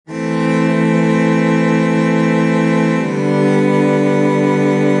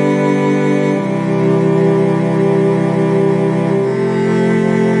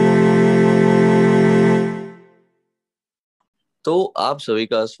आप सभी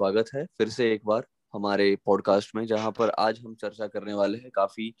का स्वागत है फिर से एक बार हमारे पॉडकास्ट में, जहां पर आज हम चर्चा करने वाले हैं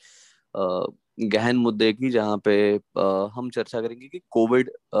काफी गहन मुद्दे की, जहां पे हम चर्चा करेंगे कि कोविड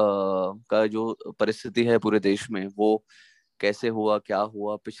का जो परिस्थिति है पूरे देश में वो कैसे हुआ, क्या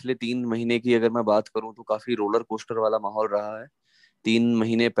हुआ। पिछले 3 महीने की अगर मैं बात करूं तो काफी रोलर कोस्टर वाला माहौल रहा है। 3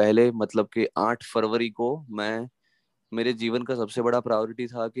 महीने पहले मतलब कि 8 फरवरी को मैं मेरे जीवन का सबसे बड़ा प्रायोरिटी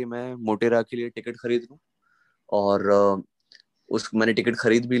था कि मैं मोटेरा के लिए टिकट खरीद लूं, और उस मैंने टिकट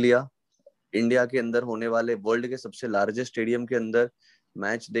खरीद भी लिया। इंडिया के अंदर होने वाले वर्ल्ड के सबसे लार्जेस्ट स्टेडियम के अंदर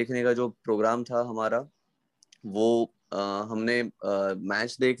मैच देखने का जो प्रोग्राम था हमारा, वो हमने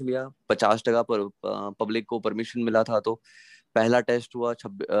मैच देख लिया। 50% पर पब्लिक को परमिशन मिला था। तो पहला टेस्ट हुआ,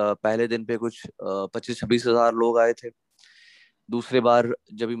 पहले दिन पे कुछ 25-26 हजार लोग आए थे। दूसरे बार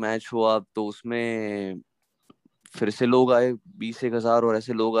जब भी मैच हुआ तो उसमें फिर से लोग आए, 20-1 हजार और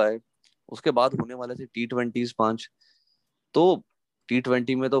ऐसे लोग आए। उसके बाद होने वाले थे T20 5। तो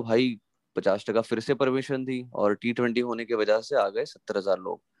T20 में तो भाई 50% फिर से परमिशन दी, और T20 होने की वजह से आ गए 70 हजार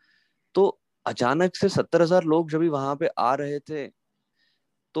लोग। तो अचानक से 70 हजार लोग जब भी वहां पे आ रहे थे,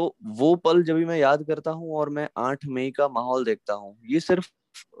 तो वो पल जब भी मैं याद करता हूँ और मैं 8 मई का माहौल देखता हूँ, ये सिर्फ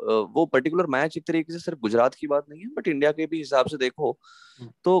वो पर्टिकुलर मैच एक तरीके से सिर्फ गुजरात की बात नहीं है, बट इंडिया के भी हिसाब से देखो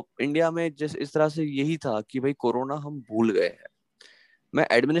तो इंडिया में जिस इस तरह से यही था कि भाई कोरोना हम भूल गए हैं। मैं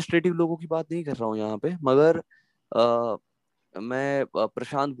एडमिनिस्ट्रेटिव लोगों की बात नहीं कर रहा हूँ यहाँ पे, मगर मैं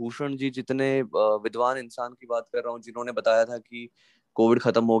प्रशांत भूषण जी जितने विद्वान इंसान की बात कर रहा हूँ, जिन्होंने बताया था कि कोविड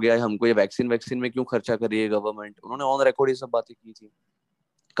खत्म हो गया है, हमको ये वैक्सीन वैक्सीन में क्यों खर्चा कर रही है गवर्नमेंट। उन्होंने ऑन रिकॉर्ड ये सब बातें की थी।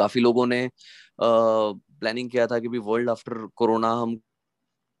 काफी लोगों ने प्लानिंग किया था कि भी वर्ल्ड आफ्टर कोरोना हम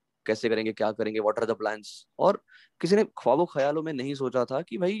कैसे करेंगे, क्या करेंगे, व्हाट आर द प्लान्स। और किसी ने ख्वाबों ख्यालों में नहीं सोचा था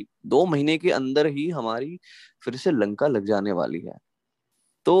कि भाई 2 महीने के अंदर ही हमारी फिर से लंका लग जाने वाली है।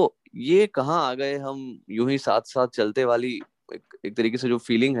 तो ये कहाँ आ गए हम, यूं ही साथ साथ चलते वाली एक तरीके से जो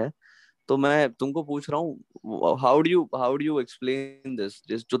फीलिंग है। तो मैं तुमको पूछ रहा हूँ, how do you explain this,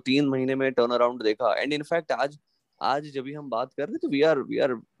 जिस जो 3 महीने में टर्न अराउंड देखा। एंड इनफैक्ट आज आज जब भी हम बात कर रहे हैं तो we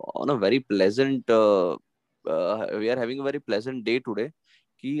are on a very pleasant, we are having a very pleasant day today.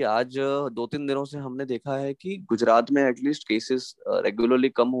 कि आज 2-3 दिनों से हमने देखा है कि गुजरात में एटलीस्ट केसेस रेगुलरली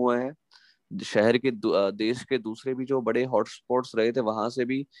कम हुए हैं। शहर के देश के दूसरे भी जो बड़े हॉटस्पॉट्स रहे थे वहां से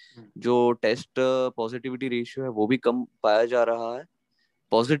भी जो टेस्ट पॉजिटिविटी रेशियो है वो भी कम पाया जा रहा है।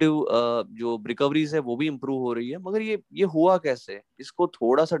 पॉजिटिव जो रिकवरीज है वो भी इम्प्रूव हो रही है। मगर ये हुआ कैसे, इसको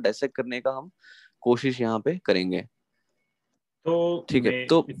थोड़ा सा डायसेक्ट करने का हम कोशिश यहाँ पे करेंगे। तो ठीक है, मैं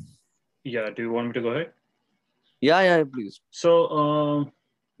तो या do you want me to go ahead? या प्लीज। सो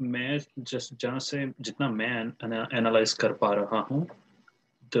मैं जस्ट जहाँ से जितना मैं एनालाइज कर पा रहा हूँ,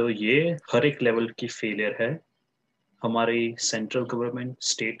 तो ये हर एक लेवल की फेलियर है। हमारी central government,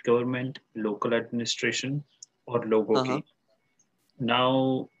 state government, local administration और लोगों हाँ की। हाँ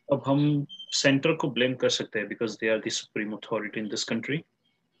नाउ अब हम सेंटर को ब्लेम कर सकते हैं because they are the supreme authority in this country.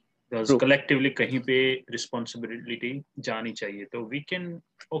 Because true collectively कहीं पे रिस्पॉन्सिबिलिटी जानी चाहिए, तो we can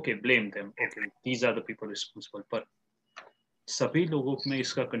okay blame them, okay these are the people responsible. पर सभी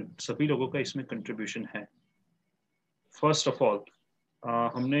लोगों का इसमें कंट्रीब्यूशन है। फर्स्ट ऑफ ऑल,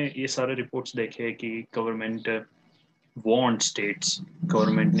 हमने ये सारे रिपोर्ट्स देखे कि गवर्नमेंट वांट स्टेट्स,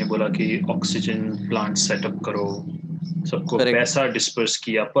 गवर्नमेंट ने बोला कि ऑक्सीजन प्लांट सेटअप करो, सबको करेक्ट। पैसा डिस्पर्स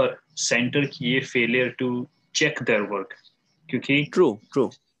किया, पर सेंटर की ये failure to check their work. क्योंकि ट्रू ट्रू।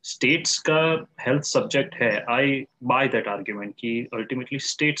 स्टेट्स का हेल्थ सब्जेक्ट है, आई बाय दैट आर्ग्यूमेंट कि अल्टीमेटली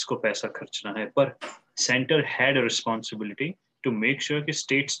स्टेट्स को पैसा खर्चना है, पर centre had a responsibility to make sure कि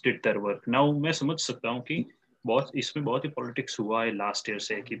states did their work. Now मैं समझ सकता हूँ कि बहुत ही पॉलिटिक्स हुआ है लास्ट ईयर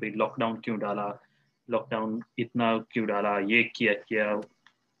से कि भाई लॉकडाउन क्यों डाला, लॉकडाउन इतना क्यों डाला, ये किया किया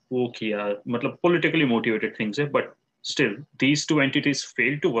वो किया, मतलब politically motivated things है, but still these two entities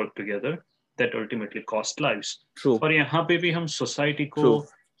fail to work together that ultimately cost lives। True और यहाँ पे भी हम सोसाइटी को ट्रू।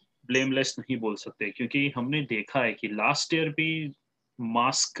 ब्लेमलेस नहीं बोल सकते, क्योंकि हमने देखा है कि लास्ट ईयर भी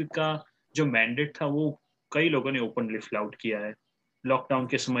मास्क का जो मैंडेट था वो कई लोगों ने ओपनली फ्लाउट किया है। लॉकडाउन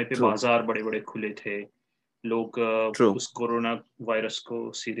के समय पे ट्रू बाजार बड़े बड़े खुले थे, लोग ट्रू। उस कोरोना वायरस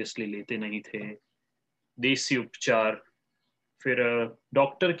को सीरियसली लेते नहीं थे। देसी उपचार, फिर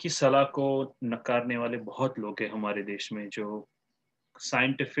डॉक्टर की सलाह को नकारने वाले बहुत लोग हैं हमारे देश में, जो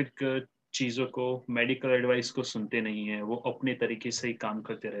साइंटिफिक चीज़ों को, मेडिकल एडवाइस को सुनते नहीं है, वो अपने तरीके से ही काम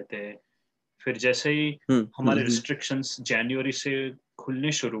करते रहते हैं। फिर जैसे ही हमारे हम्म। रिस्ट्रिक्शंस जनवरी से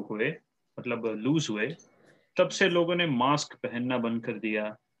खुलने शुरू हुए, मतलब लूज हुए, तब से लोगों ने मास्क पहनना बंद कर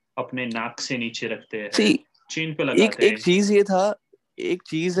दिया, अपने नाक से नीचे रखते सी, हैं, चीन पे एक लगाते एक हैं। चीज ये था, एक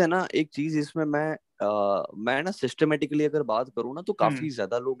चीज है ना, एक चीज इसमें मैं ना सिस्टमेटिकली अगर बात करूँ ना तो काफी हम्म।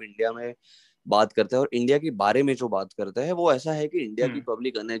 ज्यादा लोग इंडिया में बात करता है और इंडिया के बारे में जो बात करता है वो ऐसा है कि इंडिया की हम्म.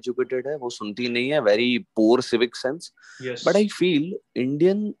 पब्लिक अनएजुकेटेड है, वो सुनती नहीं है, very poor civic sense. But I Yes. Feel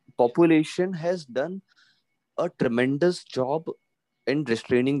Indian population has done a tremendous job in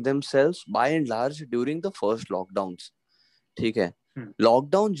restraining themselves by and large during the first lockdowns. ठीक है. हम्म.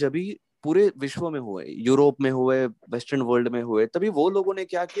 लॉकडाउन जब भी पूरे विश्व में हुए, यूरोप में हुए, वेस्टर्न वर्ल्ड में हुए, तभी वो लोगों ने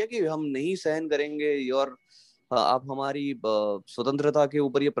क्या किया कि हम नहीं सहन करेंगे और आप हमारी स्वतंत्रता के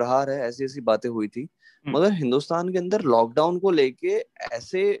ऊपर ये प्रहार है, ऐसी ऐसी बातें हुई थी. हम्म. मगर हिंदुस्तान के अंदर लॉकडाउन को लेके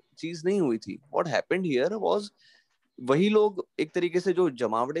ऐसे चीज नहीं हुई थी. व्हाट हैपेंड हियर वाज, वही लोग एक तरीके से जो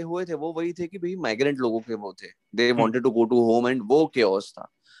जमावड़े हुए थे वो वही थे कि भाई माइग्रेंट लोगों के वो थे, दे हम्म. Wanted to go to home and वो केओस था.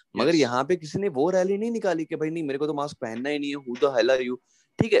 मगर Yes. यहाँ पे किसी ने वो रैली नहीं निकाली कि भाई नहीं मेरे को तो मास्क पहनना ही नहीं है, who the hell are you.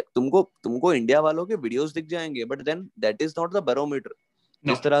 ठीक है, तुमको तुमको इंडिया वालों के वीडियोस दिख जाएंगे, but then that is not the barometer.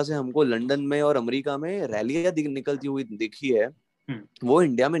 जिस No. तरह से हमको लंदन में और अमेरिका में रैलियां निकलती हुई दिखी है, हम्म. वो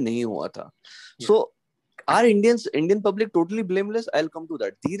इंडिया में नहीं हुआ था. Yeah. So are Indian public totally blameless? I will come to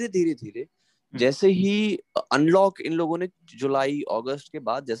that. धीरे धीरे धीरे हम्म. जैसे ही अनलॉक इन लोगों ने जुलाई अगस्त के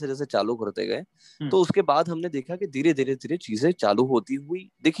बाद जैसे जैसे चालू करते गए, हम्म. तो उसके बाद हमने देखा कि धीरे धीरे धीरे चीजें चालू होती हुई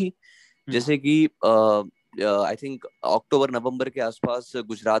दिखी. हम्म. जैसे कि आई थिंक अक्टूबर नवंबर के आसपास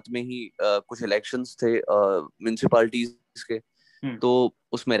गुजरात में ही कुछ इलेक्शंस थे म्यूनिसिपालिटीज के. हम्म. तो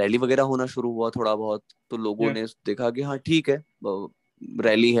उसमें रैली वगैरह होना शुरू हुआ थोड़ा बहुत. तो लोगों Yeah. ने देखा कि हाँ ठीक है,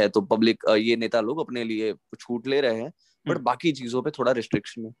 रैली है तो पब्लिक, ये नेता लोग अपने लिए छूट ले रहे हैं, बट हम्म. बाकी चीजों पे थोड़ा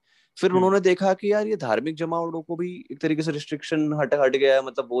रिस्ट्रिक्शन है. फिर हम्म. उन्होंने देखा कि यार ये धार्मिक जमावड़ों को भी एक तरीके से रिस्ट्रिक्शन हट हट गया है,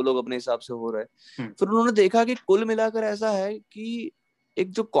 मतलब वो लोग अपने हिसाब से हो रहे हैं. हम्म. फिर उन्होंने देखा कि कुल मिलाकर ऐसा है कि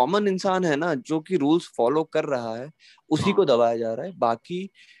एक जो कॉमन इंसान है ना, जो कि रूल्स फॉलो कर रहा है, उसी हाँ. को दबाया जा रहा है. बाकी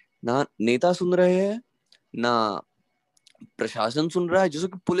ना नेता सुन रहे हैं, ना प्रशासन सुन रहा है. जैसे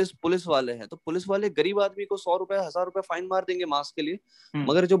कि पुलिस पुलिस वाले हैं, तो पुलिस वाले गरीब आदमी को 100 रुपए 1000 रुपए फाइन मार देंगे मास्क के लिए. हम्म.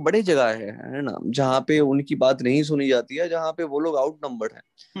 मगर जो बड़े जगह है ना, जहाँ पे उनकी बात नहीं सुनी जाती है, जहाँ पे वो लोग आउट नंबर्ड है,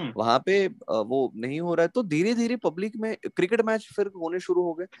 हम्म. वहां पे वो नहीं हो रहा है. तो धीरे धीरे पब्लिक में क्रिकेट मैच फिर होने शुरू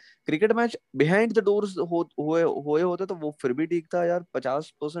हो गए. Cricket match behind the doors हुए होते तो वो फिर भी ठीक था यार.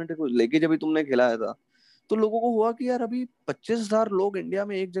 50% लेके जब भी तुमने खिलाया था, तो लोगों को हुआ कि यार अभी 25,000 लोग इंडिया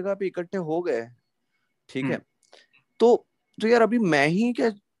में एक जगह पे इकट्ठे हो गए. ठीक है. हम्म. तो यार अभी मैं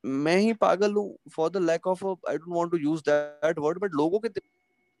ही पागल हूँ, for the lack of, I don't want to use that word, but लोगों के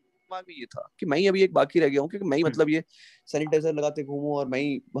दिमाग में ये था कि मैं ही अभी एक बाकी रह गया हूँ, क्योंकि मैं ही हम्म. मतलब ये सैनिटाइजर लगाते घूमूं और मैं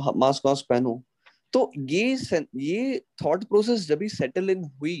ही मास्क वास्क पहनूं. तो ये थॉट प्रोसेस जब भी सेटल इन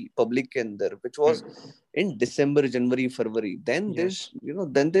हुई पब्लिक के अंदर, which was hmm. In December January February, Yes.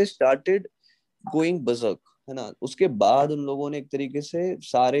 Then they started going बजर्क, है ना. उसके बाद उन लोगों ने एक तरीके से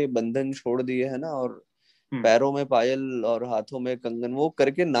सारे बंधन छोड़ दिए, है ना, और हम्म. पैरों में पायल और हाथों में कंगन वो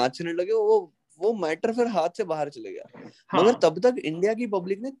करके नाचने लगे. वो मैटर फिर हाथ से बाहर चले गया. मगर हाँ. तब तक इंडिया की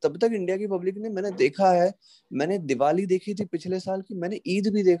पब्लिक ने, मैंने देखा है, मैंने दिवाली देखी थी पिछले साल की, मैंने ईद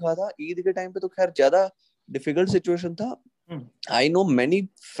भी देखा था. ईद के टाइम पे तो खैर ज्यादा डिफिकल्ट सिचुएशन था. हम्म. आई नो मेनी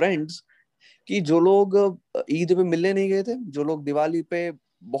फ्रेंड्स कि जो लोग ईद पे मिलने नहीं गए थे, जो लोग दिवाली पे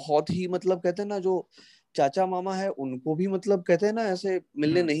बहुत ही मतलब कहते हैं ना, जो चाचा मामा है उनको भी मतलब कहते हैं ना ऐसे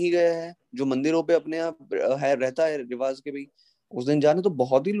मिलने हम्म. नहीं गए हैं, जो मंदिरों पे अपने आप है रहता है रिवाज के भी उस दिन जाने, तो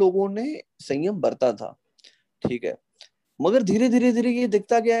बहुत ही लोगों ने संयम बरता था. ठीक है. मगर धीरे धीरे धीरे ये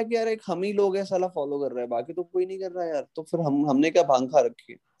दिखता गया है कि यार एक हम ही लोग हैं साला फॉलो कर रहे हैं, बाकी तो कोई नहीं कर रहा है यार, तो फिर हमने क्या भांग खा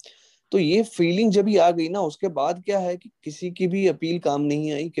रखी है. तो ये फीलिंग जब ही आ गई ना, उसके बाद क्या है कि किसी की भी अपील काम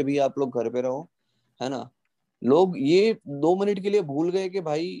नहीं आई कि भाई आप लोग घर पे रहो, है ना. लोग ये 2 मिनट के लिए भूल गए कि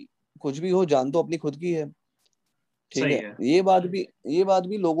भाई कुछ भी हो, जान तो अपनी खुद की है. ठीक सही है. है. ये बात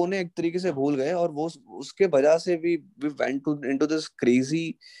भी लोगों ने एक तरीके से भूल गए, और वो उसके वजह से we went to into this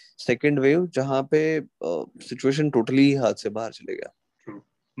crazy second wave, जहां पे सिचुएशन टोटली हाथ से बाहर चले गया. ट्रू.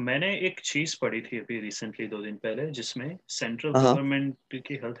 मैंने एक चीज पढ़ी थी अभी रिसेंटली 2 दिन पहले, जिसमें सेंट्रल हाँ. गवर्नमेंट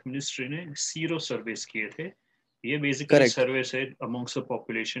की हेल्थ मिनिस्ट्री ने सीरो सर्वेस किए थे. ये बेसिकली करेक्ट. सर्वेस है amongst the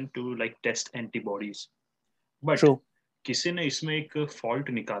population to like test antibodies. But true. किसी ने इसमें एक फॉल्ट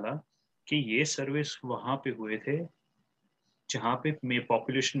निकाला कि ये सर्विस वहां पे हुए थे जहाँ पे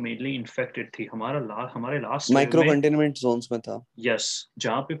पॉपुलेशन मेनली इन्फेक्टेड थी. हमारे लास्ट सर्वे माइक्रो में. कंटेनमेंट जोन्स में था. यस.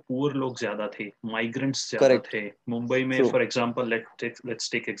 जहाँ पे पुअर लोग ज्यादा थे, माइग्रेंट्स ज्यादा करेक्ट. थे. मुंबई में true. For example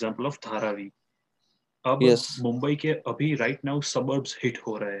let's take example of Dharavi. अब यस. मुंबई के अभी राइट नाउ सबर्ब्स हिट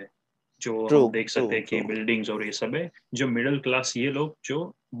हो रहे हैं, जो ट्रू. हम देख ट्रू. सकते हैं कि ट्रू. बिल्डिंग्स और ये सब है. जो मिडिल क्लास, ये लोग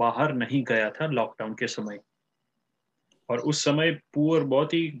जो बाहर नहीं गया था लॉकडाउन के समय, और उस समय पुअर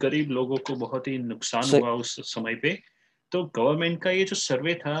बहुत ही गरीब लोगों को बहुत ही नुकसान हुआ उस समय पे. तो गवर्नमेंट का ये जो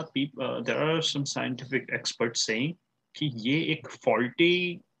सर्वे था, there are some scientific experts saying कि ये एक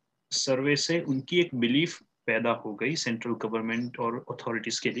फॉल्टी सर्वे से उनकी एक बिलीफ पैदा हो गई सेंट्रल गवर्नमेंट और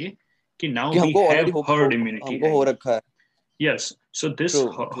अथॉरिटीज के लिए कि नाउ कि वी हमको हैव ऑलरेडी हर्ड इम्यूनिटी हमको है हो ये. रखा है. Yes, so this true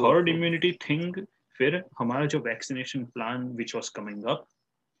true heard true. Immunity thing, फिर हमारा जो vaccination plan which was coming up,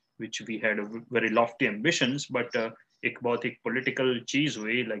 which we had a very lofty ambitions, but एक बहुत एक political चीज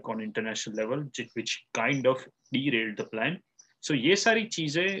हुई like on international level, which kind of derailed the plan. So ये सारी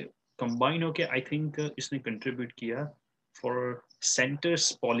चीजें combine होके I think इसने contribute किया for centers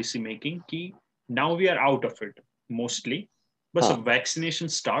policy making कि now we are out of it mostly. बस अब हाँ.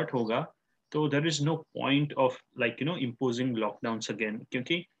 vaccination start होगा तो there is no point of like imposing lockdowns again,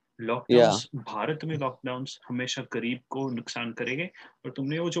 क्योंकि या. लॉकडाउन्स, भारत में लॉकडाउन्स हमेशा गरीब को नुकसान करेंगे. और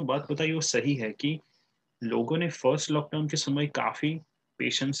तुमने वो जो बात बताई वो सही है कि लोगों ने फर्स्ट लॉकडाउन के समय काफी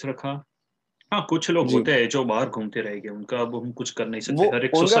पेशेंस रखा. हाँ, कुछ लोग जी. होते हैं जो बाहर घूमते रहेंगे, उनका अब हम कुछ कर नहीं सकते, वो हर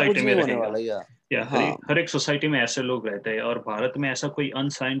एक उनका सोसाइटी कुछ में नहीं होने रहेगा. वाला. या. या हाँ. हर एक सोसाइटी में ऐसे लोग रहते हैं, और भारत में ऐसा कोई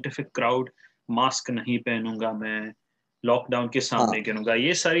अनसाइंटिफिक क्राउड, मास्क नहीं पहनूंगा मैं, लॉकडाउन के हाँ. सामने गिरूंगा,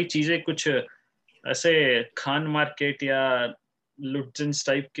 ये सारी चीजें कुछ ऐसे खान मार्केट या लुटजेंस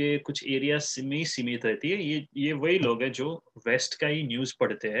टाइप के कुछ एरिया में ही सीमित रहती है. ये वही लोग हैं जो वेस्ट का ही न्यूज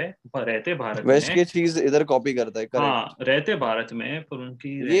पढ़ते हैं, रहते भारत में वेस्ट है. के चीज इधर कॉपी करता है. करेक्ट. हाँ, रहते भारत में है, पर उनकी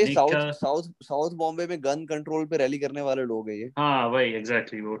ये रहने का. साउथ साउथ साउथ बॉम्बे में गन कंट्रोल पे रैली करने वाले लोग हैं ये. हाँ वही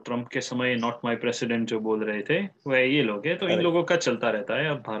एग्जैक्टली, वो ट्रम्प के समय नॉट माय प्रेसिडेंट जो बोल रहे थे, वह ये लोग हैं. तो इन करेक्ट. लोगों का चलता रहता है.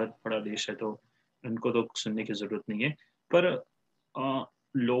 अब भारत बड़ा देश है तो इनको तो सुनने की जरूरत नहीं है. पर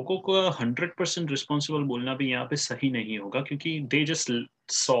लोगों को 100% रिस्पॉन्सिबल बोलना भी यहाँ पे सही नहीं होगा, क्योंकि दे जस्ट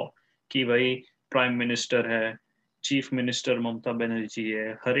सॉ कि भाई प्राइम मिनिस्टर है, चीफ मिनिस्टर ममता बनर्जी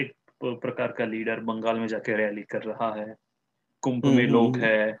है, हर एक प्रकार का लीडर बंगाल में जाके रैली कर रहा है, कुंभ में लोग हम्म.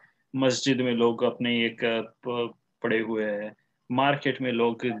 है, मस्जिद में लोग अपने एक पड़े हुए हैं, मार्केट में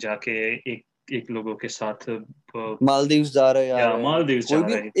लोग जाके एक एक लोगों के साथ मालदीव्स जा रहे आ या रहे हैं. मालदीव कोई जा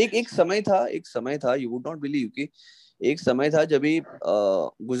भी रहे हैं. एक समय था यू वुड नॉट बिलीव कि एक समय था जब भी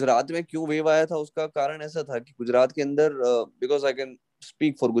गुजरात में क्यों वेव आया था. उसका कारण ऐसा था कि गुजरात के अंदर, because I can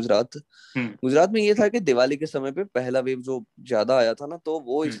speak for Gujarat, hmm. Gujarat में ये था कि दिवाली के समय पे पहला वेव जो ज्यादा आया था ना, तो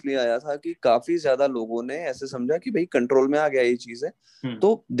वो हम्म. इसलिए आया था कि काफी ज्यादा लोगों ने ऐसे समझा कि भाई कंट्रोल में आ गया ये चीज है. हम्म.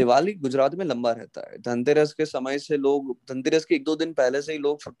 तो दिवाली गुजरात में लंबा रहता है. धनतेरस के समय से लोग, धनतेरस के 1-2 दिन पहले से ही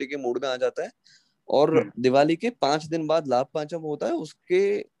लोग छुट्टी के मूड में आ जाता है. और हम्म. दिवाली के 5 दिन बाद लाभ पांचम होता है,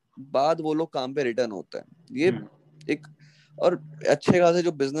 उसके बाद वो लोग काम पे रिटर्न होते हैं. ये हम्म. एक, और अच्छे खासे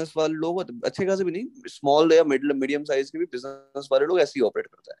जो बिजनेस वाले लोग होते, अच्छे खासे भी नहीं, स्मॉल या मिडिल मीडियम साइज के भी बिजनेस वाले लोग ऐसे ही ऑपरेट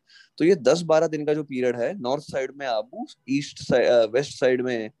करते हैं. तो ये 10-12 दिन का जो पीरियड है, नॉर्थ साइड में आबू, वेस्ट साइड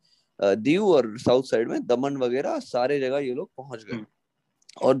में दीव, और साउथ साइड में दमन वगैरह, सारे जगह ये लोग पहुंच गए. हम्म.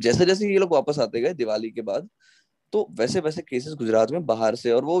 और जैसे जैसे ये लोग वापस आते गए दिवाली के बाद, तो वैसे वैसे केसेस गुजरात में बाहर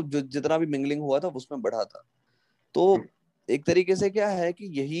से, और वो जो जितना भी मिंगलिंग हुआ था उसमें बढ़ा था. तो एक तरीके से क्या है कि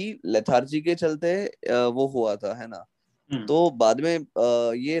यही लेथार्जी के चलते वो हुआ था, है ना. हम्म. तो बाद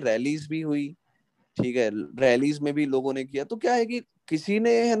में ये रैलीज भी हुई. ठीक है, रैलीज में भी लोगों ने किया. तो क्या है कि किसी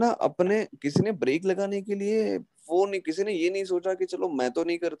ने, है ना, अपने किसी ने ब्रेक लगाने के लिए, वो नहीं, किसी ने ये नहीं सोचा कि चलो मैं तो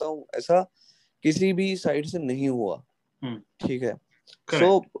नहीं करता हूँ ऐसा, किसी भी साइड से नहीं हुआ. हम्म. ठीक है.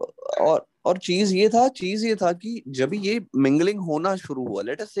 So correct. और चीज ये था कि जब ये मिंगलिंग होना शुरू हुआ,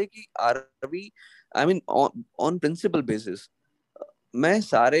 लेट अस से कि are we, I mean on principle basis, मैं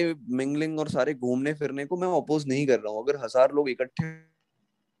सारे मिंगलिंग और सारे घूमने फिरने को मैं अपोज नहीं कर रहा हूँ. अगर 1000 लोग इकट्ठे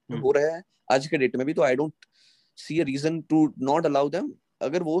हम्म. हो रहे हैं आज के डेट में भी, तो I don't see a reason to not allow them.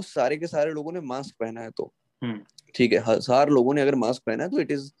 अगर वो सारे के सारे लोगों ने मास्क पहना है तो हम्म. ठीक है. 1000 लोगों ने अगर मास्क पहना है तो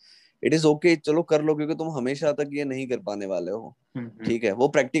इट इज ओके, चलो कर लो, क्योंकि तुम हमेशा तक ये नहीं कर पाने वाले हो. हम्म. ठीक है, वो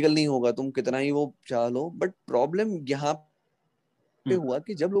प्रैक्टिकल नहीं होगा, तुम कितना ही वो चाह लो. बट प्रॉब्लम यहाँ पे हम्म. हुआ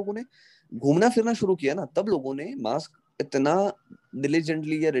कि जब लोगों ने घूमना फिरना शुरू किया ना, तब लोगों ने मास्क इतना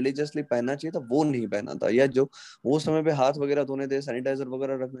डिलीजेंटली या रिलीजियसली पहनना चाहिए था, वो नहीं पहना था. या जो वो समय पे हाथ वगैरह धोने थे, सैनिटाइजर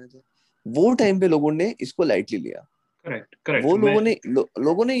वगैरह रखने थे, वो टाइम पे लोगों ने इसको लाइटली लिया. करेक्ट. करेक्ट. वो मैं.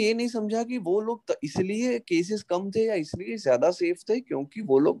 लोगों ने ये नहीं समझा कि वो लोग इसलिए केसेस कम थे या इसलिए ज्यादा सेफ थे क्योंकि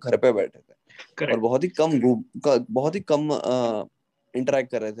वो लोग घर पे बैठे थे और करेक्ट. बहुत ही कम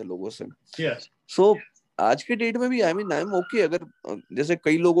इंटरेक्ट कर रहे थे लोगों से. यस. सो आज के डेट में भी आई एम ओके. अगर जैसे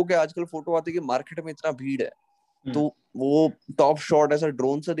कई लोगों के आजकल फोटो आते हैं कि मार्केट में इतना भीड़ है, तो हम्म. वो टॉप शॉट ऐसा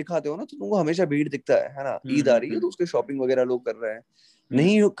ड्रोन से दिखाते हो ना, तो तुमको हमेशा भीड़ दिखता है ना. ईद आ हम्म. रही है हम्म. तो उसके शॉपिंग वगैरह लोग कर रहे हैं. हम्म.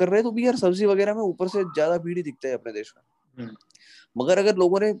 नहीं कर रहे तो भी यार सब्जी वगैरह में ऊपर से ज्यादा भीड़ ही दिखता है अपने देश में. हम्म. मगर अगर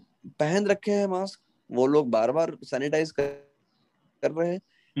लोगों ने पहन रखे हैं मास्क, वो लोग बार बार सैनिटाइज कर रहे हैं,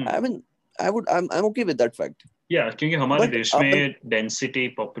 hmm. I mean I am okay with that fact. या क्योंकि हमारे बट देश अपन, में डेंसिटी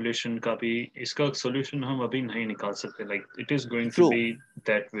पॉपुलेशन का भी इसका सोल्यूशन हम अभी नहीं निकाल सकते. Like it is going to true. Be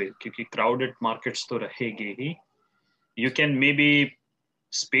that way, क्योंकि क्राउडेड मार्केट्स तो रहेगी ही. You can maybe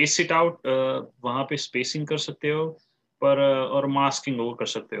space it out, वहां पे स्पेसिंग कर सकते हो, पर और मास्किंग वो कर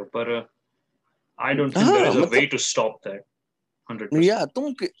सकते हो, पर आई डोंट थिंक देयर हाँ इज अ वे मतलब टू स्टॉप दैट 100%. या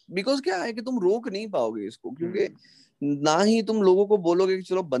तुम, बिकॉज क्या है कि तुम रोक नहीं पाओगे इसको, क्योंकि ना ही तुम लोगों को बोलोगे कि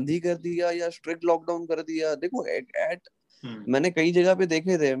चलो बंद ही कर दिया या स्ट्रिक्ट लॉकडाउन कर दिया। देखो एट मैंने कई जगह पे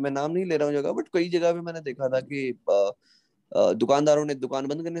देखे थे, मैं नाम नहीं ले रहा हूँ जगह, बट कई जगह पे मैंने देखा था कि दुकानदारों ने दुकान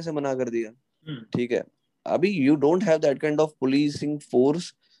बंद करने से मना कर दिया। ठीक है, अभी you don't have that kind of policing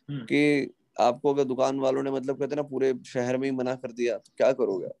force कि आपको अगर दुकान वालों ने मतलब कहते हैं ना पूरे शहर में ही मना कर दिया तो क्या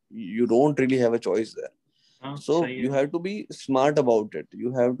करोगे? You don't really have a choice there. हाँ सो सही यू है. Have to be smart about it,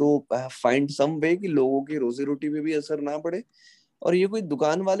 you have to find some way कि लोगों की रोजी रोटी पे भी असर ना पड़े। और ये कोई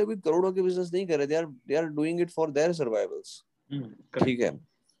दुकान वाले कोई करोड़ों के बिजनेस नहीं कर रहे, they are doing it for their survivals. ठीक करेक्ट है, I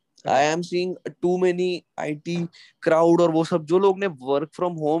correct. Am seeing too many IT crowd और वो सब जो लोग ने वर्क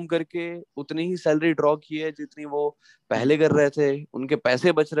फ्रॉम होम करके उतनी ही सैलरी ड्रॉ की है जितनी वो पहले कर रहे थे, उनके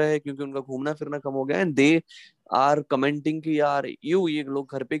पैसे बच रहे हैं क्योंकि उनका घूमना फिरना कम हो गया, एंड दे आर कमेंटिंग कि यार ये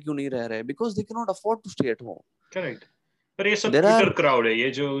लोग घर पे क्यों नहीं रह रहे, because they can not afford to stay at home. Correct. पर ये सब देर ट्विटर आर, क्राउड है, ये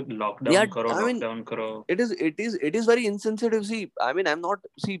जो या आई मीन लॉकडाउन करो. it is very insensitive. See, I mean, I'm not,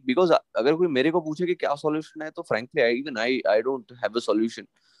 see, because अगर कोई मेरे को पूछे कि क्या सॉल्यूशन है तो frankly I don't have a solution.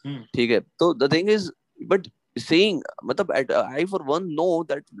 ठीक है, तो the thing is, but saying मतलब I for one know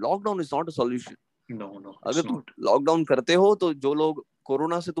that lockdown is not a solution. No no अगर इट्स तुम नॉट. लॉकडाउन करते हो तो जो लोग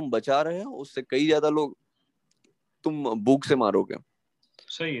कोरोना से तुम बचा रहे हो उससे कई ज्यादा लोग तुम भूख से मारोगे।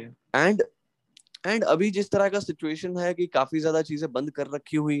 सही है. एंड एंड अभी जिस तरह का सिचुएशन है कि काफी ज्यादा चीजें बंद कर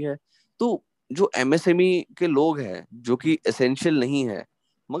रखी हुई है, तो जो एमएसएमई के लोग हैं जो कि एसेंशियल नहीं है,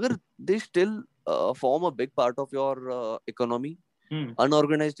 मगर they still form a big part of your economy,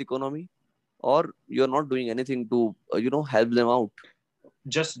 unorganised economy, और you are not doing anything to help them out.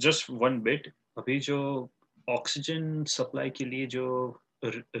 Just one bit. अभी जो ऑक्सीजन सप्लाई के लिए जो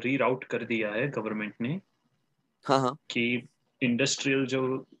रीराउट कर दिया है गवर्नमेंट ने, हाँ हाँ, कि इंडस्ट्रियल जो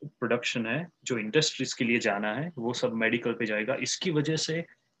प्रोडक्शन है, जो इंडस्ट्रीज के लिए जाना है वो सब मेडिकल पे जाएगा. इसकी वजह से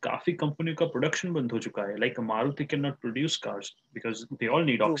काफी कंपनियों का प्रोडक्शन बंद हो चुका है. Like Maruti can not produce cars because they all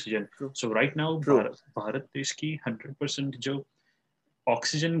need true oxygen. True so right now true. Bharat देश की 100% जो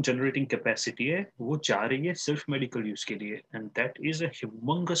ऑक्सीजन जनरेटिंग कैपेसिटी है वो जा रही है सिर्फ मेडिकल यूज के लिए. And that is a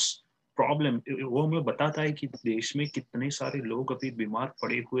humongous problem. वो हमें बताता है कि देश में कितने सारे लोग अभी बीमार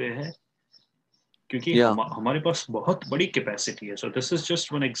पड़े हुए हैं, क्योंकि या हमारे पास बहुत बड़ी कैपेसिटी है. So this is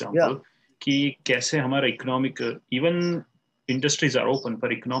just one या एग्जांपल कि कैसे हमारा economic, even industries are open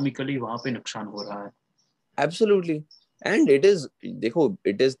पर इकोनॉमिकली वहां पे नुकसान हो रहा है. एब्सोल्युटली। एंड इट इज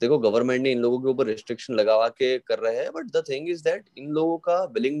देखो गवर्नमेंट ने इन लोगों के ऊपर रिस्ट्रिक्शन लगा के कर रहे हैं, but the thing is that in लोगों का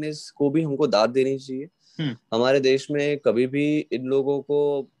विलिंगनेस को भी हमको दाद देनी चाहिए। हमारे देश में कभी भी इन लोगों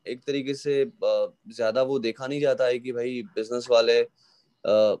को एक तरीके से ज्यादा वो देखा नहीं जाता है कि भाई बिजनेस वाले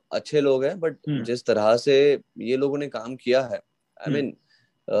अच्छे लोग हैं, बट जिस तरह से ये लोगों ने काम किया है, I mean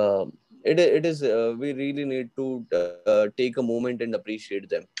it is we really need to take a moment and appreciate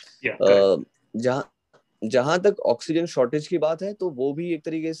them. या करेक्ट. जहाँ जहां तक ऑक्सीजन शॉर्टेज की बात है तो वो भी एक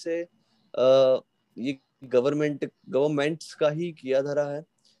तरीके से ये गवर्नमेंट्स का ही किया धरा है।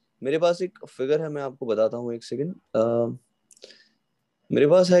 मेरे पास एक फिगर है, मैं आपको बताता हूँ, एक सेकंड। मेरे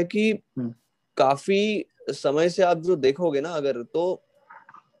पास है कि काफी समय से आप जो देखोगे ना अगर, तो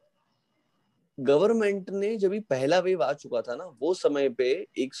गवर्नमेंट ने जब भी पहला वेव आ चुका था ना, वो समय पे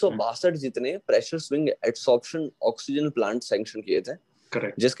 162 जितने pressure swing adsorption oxygen plant sanction किए थे,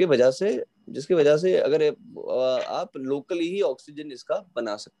 करेक्ट. जिसकी वजह से अगर आप लोकली ही ऑक्सीजन इसका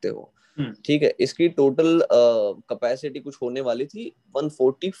बना सकते हो। ठीक है, इसकी टोटल कैपेसिटी कुछ होने वाली थी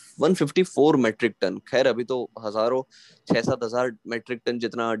 154 मेट्रिक टन। खैर अभी तो हजारों 6-7 हजार मेट्रिक टन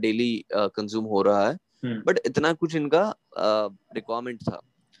जितना डेली कंज्यूम हो रहा है, बट इतना कुछ इनका रिक्वायरमेंट था।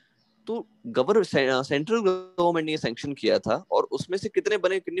 तो सेंट्रल गवर्नमेंट ने सैंक्शन किया था, और उसमें से कितने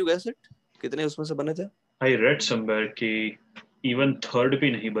बने, कैन यू गेस इट, कितने उसमें से बने थे? आई रेड समवेयर कि इवन थर्ड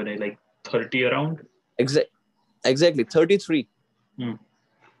भी नहीं बने, like 30 around. Exactly 33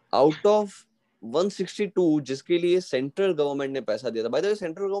 out of 162 जिसके लिए सेंट्रल गवर्नमेंट ने पैसा दिया था। By the way,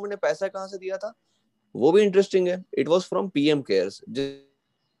 central government ने पैसा कहां से दिया था वो भी इंटरेस्टिंग है। It was from PM cares.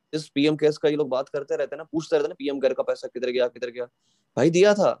 जिस पीएम केयर्स का ये लोग बात करते रहते हैं ना, पूछते रहते हैं ना पीएम केयर का पैसा किधर गया किधर गया, भाई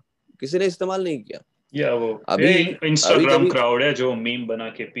दिया था, किसी ने इस्तेमाल नहीं किया। या वो अभी अभी इंस्टाग्राम जब क्राउड है जो मीम बना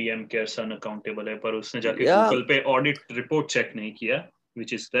के पीएम केयर्स अनअकाउंटेबल है, पर उसने जाके या गूगल पे ऑडिट रिपोर्ट चेक नहीं किया,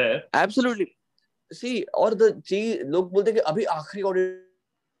 व्हिच इज देयर. एब्सोल्युटली, सी, और द चीज लोग बोलते हैं कि अभी आखिरी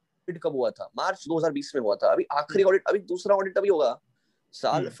ऑडिट कब हुआ था, मार्च 2020 में हुआ था, अभी आखिरी ऑडिट, अभी दूसरा ऑडिट अभी होगा।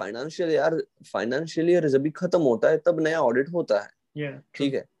 साल फाइनेंशियल ईयर जब भी खत्म होता है तब नया ऑडिट होता है। या ट्रू.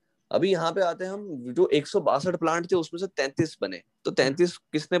 ठीक है, अभी यहाँ पे आते हैं हम, जो 162 प्लांट थे उसमें से 33 बने, तो 33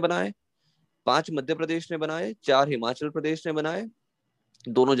 किसने बनाए? 5 मध्य प्रदेश ने बनाए, 4 हिमाचल प्रदेश ने बनाए,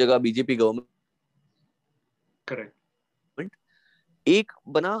 दोनों जगह बीजेपी गवर्नमेंट। करेक्ट। एक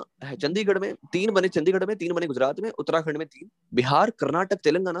बना है चंडीगढ़ में, 3 बने चंडीगढ़ में, 3 बने गुजरात में, उत्तराखंड में 3, बिहार, कर्नाटक,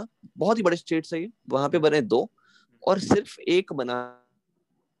 तेलंगाना, बहुत ही बड़े स्टेट्स है ये, वहां पे बने 2, और सिर्फ एक बना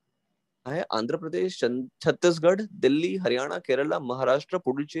है आंध्र प्रदेश, छत्तीसगढ़, दिल्ली, हरियाणा, केरला, महाराष्ट्र,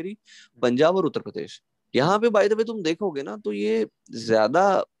 पुडुचेरी, पंजाब और उत्तर प्रदेश। यहाँ पे बाय द वे तुम देखोगे ना तो ये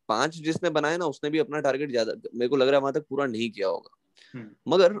ज्यादा, 5 जिसने बनाए ना उसने भी अपना टारगेट ज्यादा, मेरे को लग रहा है वहां तक पूरा नहीं किया होगा,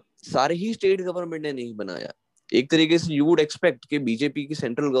 मगर सारे ही स्टेट गवर्नमेंट ने नहीं बनाया। एक तरीके से यू वुड एक्सपेक्ट कि बीजेपी की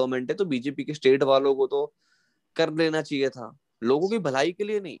सेंट्रल गवर्नमेंट है तो बीजेपी के स्टेट वालों को तो कर लेना चाहिए था, लोगों की भलाई के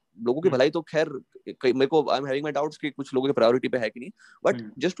लिए नहीं। लोगों की भलाई तो खैर मेरे को, I am having my doubts कि कुछ लोगों की प्रायोरिटी पे है कि नहीं, बट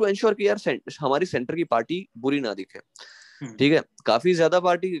जस्ट टू एंश्योर कि यार हमारी सेंटर की पार्टी बुरी ना दिखे, ठीक है। काफी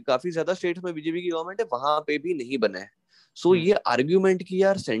ज्यादा स्टेट्स में बीजेपी की गवर्नमेंट है, वहां पे भी नहीं बने हैं। सो ये आर्ग्यूमेंट कि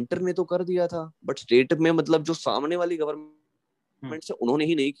यार सेंटर ने तो कर दिया था बट स्टेट में मतलब जो सामने वाली गवर्नमेंट से उन्होंने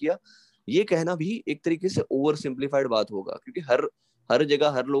ही नहीं किया, ये कहना भी एक तरीके से ओवर सिंप्लीफाइड बात होगा, क्योंकि हर हर जगह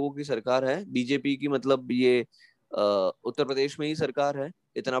हर लोगों की सरकार है बीजेपी की, मतलब ये उत्तर प्रदेश में ही सरकार है,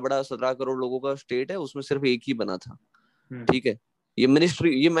 इतना बड़ा 17 करोड़ लोगों का स्टेट है, उसमें सिर्फ एक ही बना था, ठीक है। ये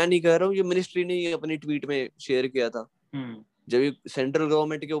मिनिस्ट्री, ये मैं नहीं कह रहा हूँ, ये मिनिस्ट्री ने ये अपनी ट्वीट में शेयर किया था। जब सेंट्रल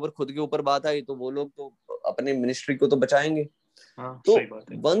गवर्नमेंट के ऊपर खुद के ऊपर बात आई तो वो लोग तो अपने मिनिस्ट्री को तो बचाएंगे। तो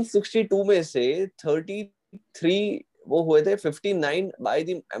 162 में से 33 वो हुए थे, 59 by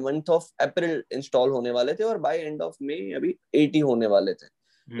the month of April install होने वाले थे और बाय एंड ऑफ मई अभी 80 होने वाले थे।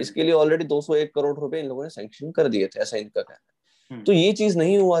 इसके लिए ऑलरेडी 201 करोड़ रुपए इन लोगों ने सैंक्शन कर दिए थे, ऐसा इनका कहना है। तो ये चीज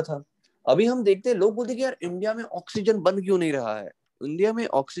नहीं हुआ था। अभी हम देखते हैं, लोग बोलते कि यार इंडिया में ऑक्सीजन बन क्यों नहीं रहा है। इंडिया में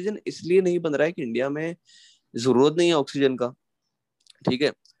ऑक्सीजन इसलिए नहीं बन रहा है कि इंडिया में जरूरत नहीं है ऑक्सीजन का, ठीक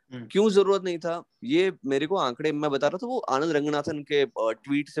है। क्यों जरूरत नहीं था, ये मेरे को आंकड़े मैं बता रहा था, वो आनंद रंगनाथन के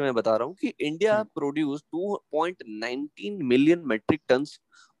ट्वीट से मैं बता रहा हूँ कि India produce 2.19 million metric tons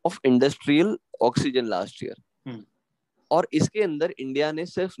of industrial oxygen last year, और इसके अंदर इंडिया ने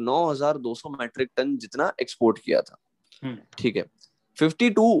सिर्फ 9,200 मैट्रिक टन जितना एक्सपोर्ट किया था, ठीक है।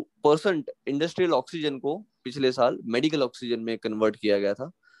 52% इंडस्ट्रियल ऑक्सीजन को पिछले साल मेडिकल ऑक्सीजन में कन्वर्ट किया गया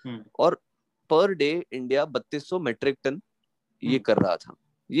था, और per day India 3200 matric ton ये कर रहा था।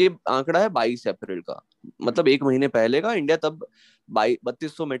 ये आंकड़ा है 22 अप्रैल का, मतलब एक महीने पहले का। इंडिया तब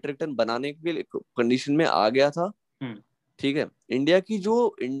 3200 मैट्रिक टन बनाने के कंडीशन में आ गया था, ठीक है। इंडिया की जो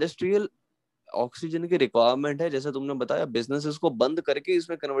इंडस्ट्रियल ऑक्सीजन की रिक्वायरमेंट है, जैसे तुमने बताया, बिजनेसेस को बंद करके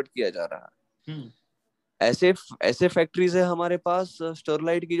इसमें कन्वर्ट किया जा रहा है। ऐसे ऐसे फैक्ट्रीज है हमारे पास,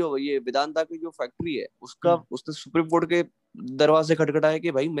 स्टरलाइट की जो ये वेदांता की जो फैक्ट्री है, उसका उसने सुप्रीम कोर्ट के दरवाजे खटखटाया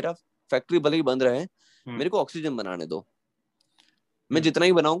कि भाई मेरा फैक्ट्री भले ही बंद रहे, मेरे को ऑक्सीजन बनाने दो, मैं जितना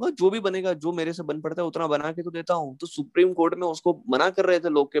ही बनाऊंगा, जो भी बनेगा, जो मेरे से बन पड़ता है उतना बना के तो देता हूँ। तो सुप्रीम कोर्ट में उसको मना कर रहे थे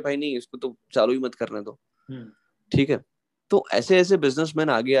लोग के भाई नहीं, इसको तो चालू ही मत करने दो, ठीक है। तो ऐसे ऐसे बिजनेसमैन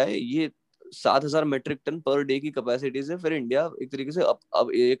आगे आए। ये 7,000 मैट्रिक टन पर डे की कैपेसिटी से फिर इंडिया एक तरीके से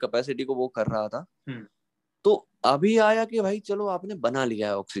अब ये कैपेसिटी को वो कर रहा था। तो अभी आया कि भाई चलो आपने बना लिया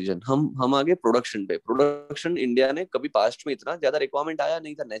है ऑक्सीजन, हम आगे प्रोडक्शन पे। प्रोडक्शन इंडिया ने कभी पास्ट में इतना ज्यादा रिक्वायरमेंट आया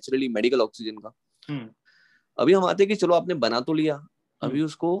नहीं था नेचुरली मेडिकल ऑक्सीजन का। अभी हम आते कि चलो आपने बना तो लिया, अभी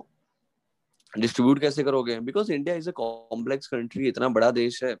उसको डिस्ट्रीब्यूट कैसे करोगे, because India is a complex country, इतना बड़ा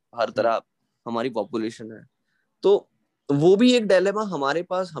देश है, हर तरह हमारी पॉपुलेशन है। तो वो भी एक डायलेमा हमारे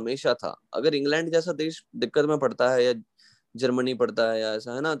पास हमेशा था। अगर इंग्लैंड जैसा देश दिक्कत में पड़ता है या जर्मनी पड़ता है या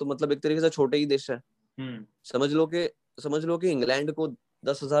ऐसा है ना, तो मतलब एक तरीके से छोटे ही देश है। समझ लो कि इंग्लैंड को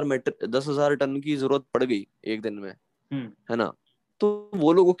 10,000 टन की जरूरत पड़ गई एक दिन में, है ना, तो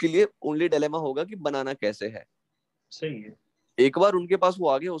वो लोगों के लिए ओनली डायलेमा होगा कि बनाना कैसे है। सही है। एक बार उनके पास वो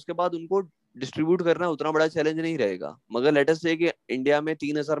आ गया, उसके बाद उनको डिस्ट्रीब्यूट करना उतना बड़ा चैलेंज नहीं रहेगा। मगर लेट अस से कि इंडिया में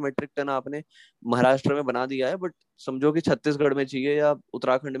 3,000 मैट्रिक टन आपने महाराष्ट्र में बना दिया है, बट समझो कि छत्तीसगढ़ में चाहिए या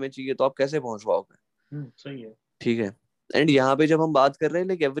उत्तराखंड में चाहिए, तो आप कैसे पहुंच पाओगे। सही है, ठीक है। एंड यहाँ पे जब हम बात कर रहे हैं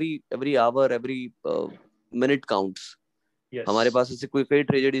like every hour every minute counts, हमारे पास ऐसे कोई कई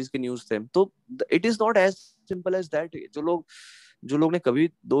ट्रेजेडीज के न्यूज थे। तो it is not as simple as that. जो लोग ने कभी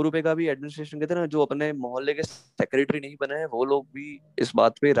 2 रुपए का भी एडमिनिस्ट्रेशन कहते हैं ना, जो अपने मोहल्ले के सेक्रेटरी नहीं बने हैं, वो लोग भी इस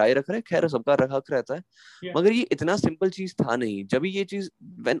बात पे राय रख रहे हैं। खैर सबका हक रहता है, मगर ये इतना सिंपल चीज था नहीं। जब ये चीज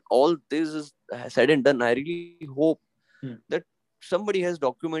when all this is said and done, I really hope that somebody has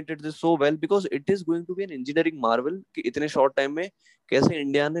documented this so well, because it is going to be an engineering marvel कि इतने शॉर्ट टाइम में कैसे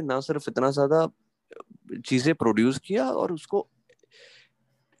इंडिया ने ना सिर्फ इतना ज्यादा चीजें प्रोड्यूस किया और उसको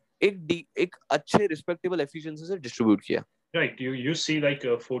एक अच्छे रिस्पेक्टेबल एफिशिएंसी से डिस्ट्रीब्यूट किया। Right, you see like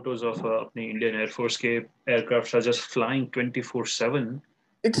photos of अपने Indian Air Force के aircrafts are just flying 24/7.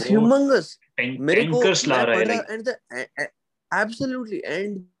 It's humongous. मेरे को tankers ला मैं रहा है पढ़ रहा like and the absolutely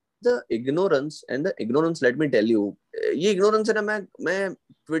and the ignorance, let me tell you, ये इग्नोरेंस है ना, मैं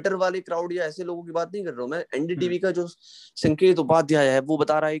ट्विटर वाले क्राउड या ऐसे लोगों की बात नहीं कर रहा हूँ, मैं एनडीटीवी का जो संकेत उपाध्याय है वो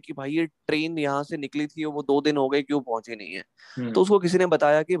बता रहा है कि भाई ये ट्रेन यहाँ से निकली थी और वो 2 दिन हो गए क्यों पहुंची नहीं है। तो उसको किसी ने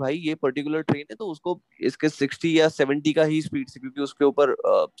बताया कि भाई ये पर्टिकुलर ट्रेन है तो उसको इसके 60 या 70 का ही स्पीड से, क्योंकि उसके ऊपर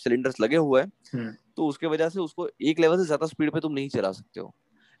सिलेंडर्स लगे हुए हैं, तो उसके वजह से उसको एक लेवल से ज्यादा स्पीड पे तुम नहीं चला सकते हो।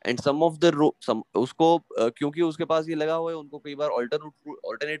 एंड सम ऑफ द उसको क्योंकि उसके पास ये लगा हुआ है, उनको कई बार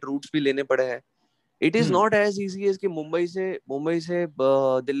ऑल्टरनेट रूट्स भी लेने पड़े हैं। It is not as easy as कि मुंबई से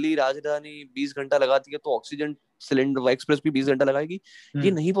दिल्ली राजधानी 20 घंटा लगाती है तो ऑक्सीजन सिलेंडर एक्सप्रेस भी 20 घंटा लगाएगी,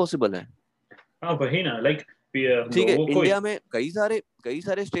 ये नहीं पॉसिबल है। हाँ वही ना, लाइक ठीक है, लोगों को। इंडिया में कई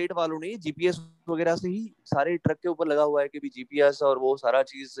सारे स्टेट वालों ने जीपीएस वगैरह से ही सारे ट्रक के ऊपर लगा हुआ है कि भी जीपीएस और वो सारा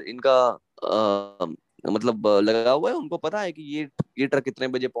चीज इनका मतलब लगा हुआ है, उनको पता है कि ये ट्रक कितने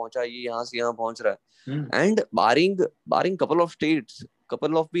बजे पहुंचा, ये यहाँ से यहाँ पहुंच रहा है। एंड बारिंग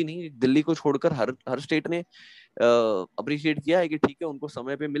कपल ऑफ भी नहीं, दिल्ली को छोड़कर हर स्टेट ने अप्रिशिएट किया है कि ठीक है उनको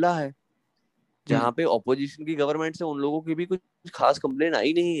समय पे मिला है। जहाँ पे ऑपोजिशन की गवर्नमेंट से उन लोगों की भी कुछ खास कंप्लेन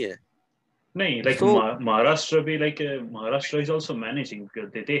आई नहीं है। नहीं, लाइक सो महाराष्ट्र भी, like Maharashtra is also managing,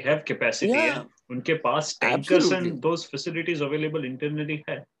 they have capacity है, या उनके पास tankers and absolutely those facilities available internally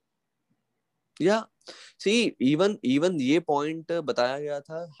है। या सी, इवन ये पॉइंट बताया गया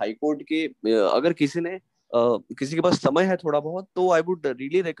था हाई कोर्ट के, अगर किसी के पास समय है थोड़ा बहुत, तो आई वुड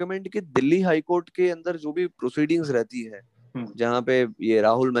रियली रिकमेंड कि दिल्ली हाई कोर्ट के अंदर जो भी प्रोसीडिंग्स रहती है, जहाँ पे ये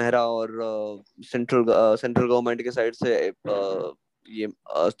राहुल मेहरा और सेंट्रल गवर्नमेंट के साइड से ये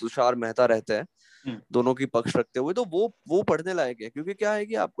तुषार मेहता रहते हैं, दोनों की पक्ष रखते हुए, तो वो पढ़ने लायक है। क्योंकि क्या है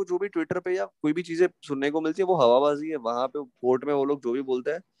कि आपको जो भी ट्विटर पे या कोई भी चीजें सुनने को मिलती है वो हवाबाजी है। वहां पे कोर्ट में वो लोग जो भी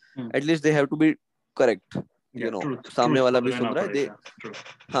बोलते हैं, at least they have to B correct, सामने ट्रूथ वाला को भी लेना सुन रहा है पड़ेगा।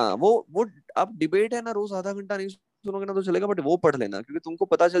 हाँ, वो आप डिबेट है ना, रोज आधा घंटा नहीं सुनोगे ना तो चलेगा, बट वो पढ़ लेना, क्योंकि तुमको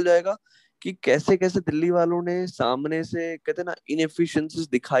पता चल जाएगा कि कैसे कैसे दिल्ली वालों ने सामने से, कहते हैं ना, इनएफिशिएंसीज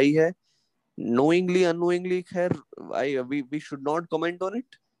दिखाई है, नोइंगली अननोइंगली। खैर, आई we should not comment on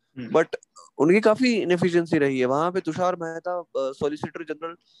it, but उनकी काफी इनएफिशिएंसी रही है वहां पे। तुषार मेहता सॉलिसिटर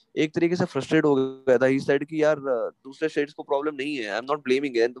जनरल एक तरीके से फ्रस्ट्रेट हो गया था। ही सेड कि यार दूसरे स्टेट्स को प्रॉब्लम नहीं है, आई एम नॉट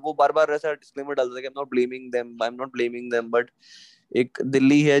ब्लेमिंग है, वो बार बार ऐसा डिस्क्लेमर डालता है कि I am not blaming them, but एक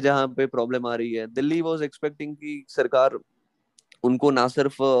दिल्ली है जहाँ पे प्रॉब्लम आ रही है। दिल्ली वाज एक्सपेक्टिंग कि सरकार उनको ना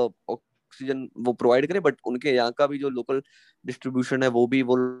सिर्फ ऑक्सीजन वो प्रोवाइड करे, बट उनके यहाँ का भी जो लोकल डिस्ट्रीब्यूशन है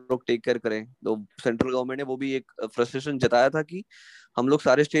वो लोग टेक केयर करें। तो सेंट्रल गवर्नमेंट ने वो भी एक फ्रस्ट्रेशन जताया था कि हम लोग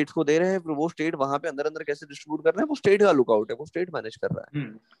सारे स्टेट्स को दे रहे हैं, फिर वो स्टेट वहां पे अंदर अंदर कैसे डिस्ट्रीब्यूट कर रहे हैं, वो स्टेट का लुकआउट है, वो स्टेट मैनेज कर रहा है।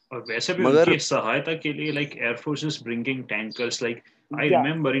 और वैसे भी मगर उनकी सहायता के लिए, like air force is bringing tankers, like I या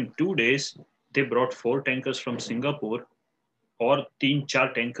remember in 2 days they brought 4 tankers from Singapore, और 3-4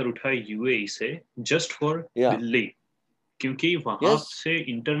 टैंकर उठाए यूएई से, जस्ट फॉर या दिल्ली, क्योंकि वहां यस से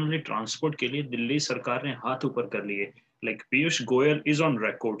इंटरनली ट्रांसपोर्ट के लिए दिल्ली सरकार ने हाथ ऊपर कर लिए। Like Piyush Goyal is on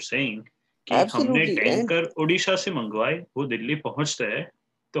record saying कि हमने एब्सोल्युटली। एंड टैंकर उड़ीसा से मंगवाए, वो दिल्ली पहुंचते हैं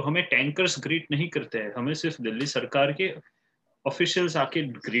तो हमें टैंकर्स ग्रीट नहीं करते हैं, हमें सिर्फ दिल्ली सरकार के ऑफिशियल्स आके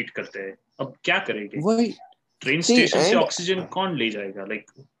ग्रीट करते हैं। अब क्या करेंगे? वही ट्रेन सी स्टेशन से एंड ऑक्सीजन कौन ले जाएगा? लाइक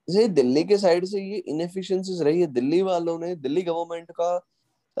ये दिल्ली के साइड से ये इनएफिशिएंसीज रही है। दिल्ली वालों ने, दिल्ली गवर्नमेंट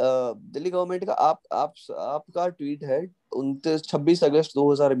का आपका ट्वीट है 26 अगस्त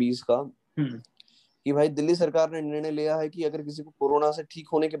 2020 का, कि भाई दिल्ली सरकार ने निर्णय लिया है कि अगर किसी को कोरोना से ठीक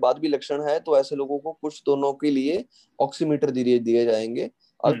होने के बाद भी लक्षण है तो ऐसे लोगों को कुछ दिनों के लिए ऑक्सीमीटर दिए जाएंगे।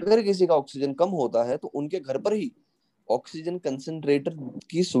 अगर किसी का ऑक्सीजन कम होता है तो उनके घर पर ही ऑक्सीजन कंसंट्रेटर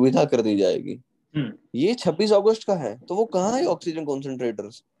की सुविधा कर दी जाएगी। ये 26 अगस्त का है, तो वो कहाँ है ऑक्सीजन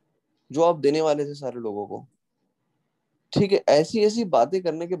कंसंट्रेटर्स जो आप देने वाले थे सारे लोगों को? ठीक है, ऐसी ऐसी बातें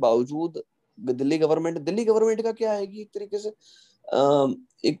करने के बावजूद दिल्ली गवर्नमेंट का क्या है कि एक तरीके से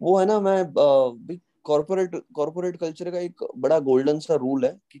एक वो है ना, मैं कॉर्पोरेट कल्चर का एक बड़ा गोल्डन सा रूल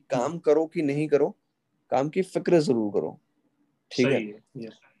है कि काम करो कि नहीं करो, काम की फिक्र जरूर करो। ठीक है, सही है।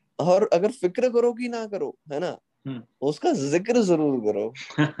 और अगर फिक्र करो कि ना करो, है ना, उसका जिक्र जरूर करो।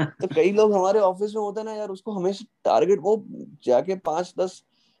 तो कई लोग हमारे ऑफिस में होते हैं ना यार, उसको हमेशा टारगेट, वो जाके 5-10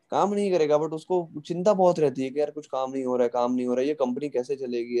 काम नहीं करेगा, बट उसको चिंता बहुत रहती है कि यार कुछ काम नहीं हो रहा है, ये कंपनी कैसे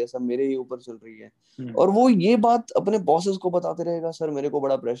चलेगी, ऐसा मेरे ही ऊपर चल रही है। और वो ये बात अपने बॉसेस को बताते रहेगा, सर मेरे को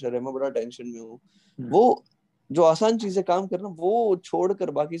बड़ा प्रेशर है, मैं बड़ा टेंशन में हूँ। वो जो आसान चीजें काम करना वो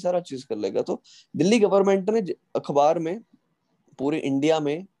छोड़कर बाकी सारा चीज कर लेगा। तो दिल्ली गवर्नमेंट ने अखबार में पूरे इंडिया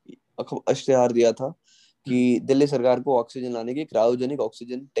में इश्तेहार दिया था कि दिल्ली सरकार को ऑक्सीजन लाने की क्रायोजेनिक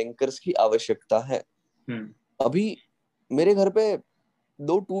ऑक्सीजन टैंकर्स की आवश्यकता है। अभी मेरे घर पे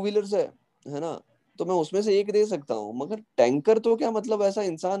 2 टू व्हीलर्स है ना, तो मैं उसमें से एक दे सकता हूँ, मगर टैंकर तो क्या मतलब, ऐसा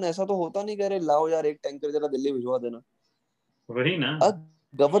इंसान ऐसा तो होता नहीं कह रहे लाओ यार एक टैंकर जरा दिल्ली भिजवा देना। वही ना।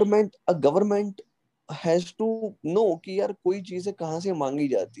 गवर्नमेंट हैज टू नो कि यार कोई चीजें कहाँ से मांगी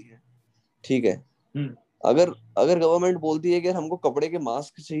जाती है, ठीक है। अगर अगर गवर्नमेंट बोलती है कि यार हमको कपड़े के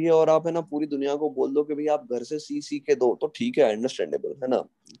मास्क चाहिए और आप है ना पूरी दुनिया को बोल दो कि भाई आप घर से सी के दो, तो ठीक है, अंडरस्टैंडेबल है ना,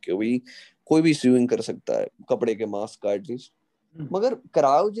 कि भाई कोई भी स्यूइंग कर सकता है कपड़े के मास्क का एटलीस्ट। मगर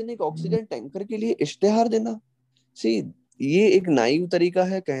क्रायोजेनिक ऑक्सीजन टैंकर के लिए इश्तेहार देना, सी, ये एक नाइव तरीका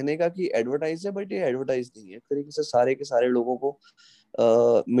है कहने का कि एडवर्टाइज है, बट ये एडवर्टाइज नहीं है। एक तरीके से सारे के सारे लोगों को,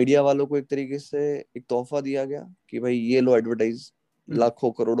 मीडिया वालों को एक तरीके से एक तोहफा दिया गया कि भाई ये लो एडवर्टाइज,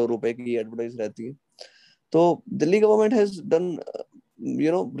 लाखों करोड़ों रुपए की एडवर्टाइज रहती है। तो Delhi government has done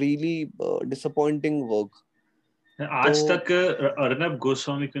really disappointing work. आज तो तक अर्नब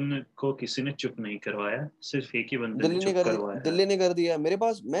गोस्वामी को किसी ने चुप नहीं करवाया, सिर्फ एक ही बंदे ने चुप करवाया है। दिल्ली ने कर दिया। मेरे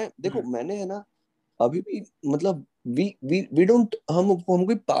पास, मैं देखो, हम्म, मैंने है ना अभी भी, मतलब वी डोंट, हम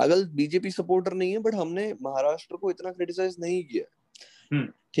कोई पागल बीजेपी सपोर्टर नहीं है, बट हमने महाराष्ट्र को इतना क्रिटिसाइज नहीं किया, हम्म,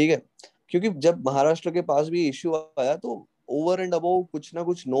 ठीक है। क्योंकि जब महाराष्ट्र के पास भी इश्यू आया तो ओवर एंड अबव कुछ ना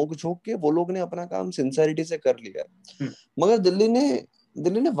कुछ नोक झोंक के वो लोग ने अपना काम सिंसेरिटी से कर लिया। हम्म। मगर दिल्ली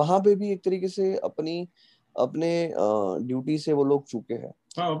ने वहां पे भी एक तरीके से अपने ड्यूटी से वो लोग चूके हैं।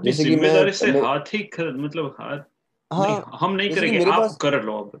 हाँ, अपनी जैसे कि जिम्मेदारी से मैं हाथ ही मतलब हाथ नहीं, हाँ, हम नहीं जैसे कि करेंगे, मेरे आप पास कर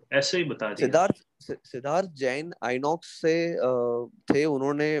लो, अब ऐसे ही बता दिया। सिद्धार्थ जैन आइनॉक्स से थे।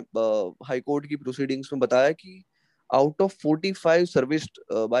 उन्होंने हाई कोर्ट की प्रोसीडिंग्स में बताया कि out of 45 serviced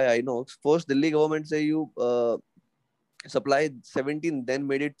bye INOX, first Delhi government से you supply 17, then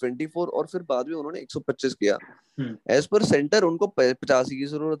made it 24, और फिर बाद में उन्होंने 125 किया। हम्म, एज पर सेंटर उनको 85 की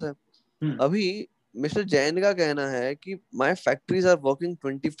जरूरत है। हम्म, अभी मिस्टर जैन का कहना है कि my factories are working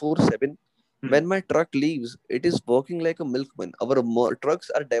 24/7, hmm, when my truck leaves it is working like a milkman, our trucks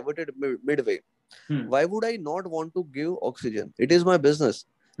are diverted midway, hmm, why would I not want to give oxygen, it is my business,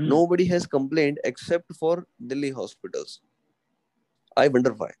 hmm, nobody has complained except for Delhi hospitals, I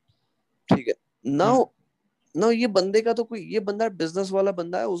wonder why, ठीक है। हम्म, now now ये बंदे का तो कोई, ये बंदा business वाला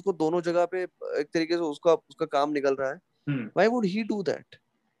बंदा है, उसको दोनों जगह पे एक तरीके से उसका उसका काम निकल रहा है, हम्म। why would he do that?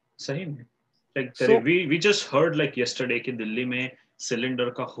 सही में, लाइक तेरे So we just heard like yesterday कि दिल्ली में सिलेंडर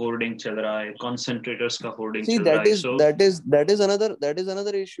का होर्डिंग चल रहा है, कॉन्सेंट्रेटर्स का होर्डिंग see, चल रहा है, सो that is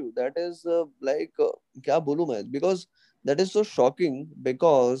another issue, that is क्या बोलूं मैं, because that is so shocking,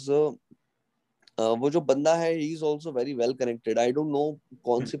 because वो जो बंदा है he is also very well connected, I don't know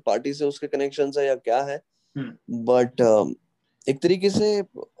कौन सी पार्टी से उसके कनेक्शंस है या क्या है, बट एक तरीके से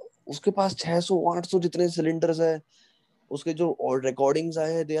उसके पास 600-800 जितने सिलेंडर्स है, उसके जो और रिकॉर्डिंग्स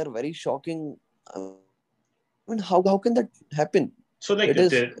आए हैं, they are very shocking. I mean how can that happen? So like it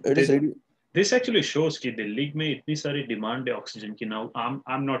is really, this actually shows कि दिल्ली में इतनी सारी डिमांड है ऑक्सीजन की। Now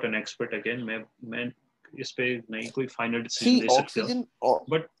I am not an expert again, मैं इस पे नहीं कोई फाइनल सी डिसीजन ले सकता, oxygen,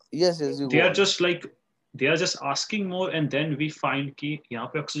 but yes yes, you they go are on. Just like they are just asking more and then we find कि यहाँ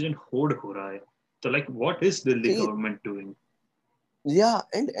पे ऑक्सीजन होल्ड हो रहा है। तो like what is Delhi C, government doing? या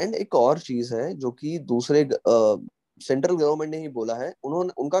एंड एक और चीज है जो कि दूसरे सेंट्रल गवर्नमेंट ने ही बोला है,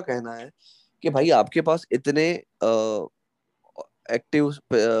 उन्होंने, उनका कहना है कि भाई आपके पास इतने एक्टिव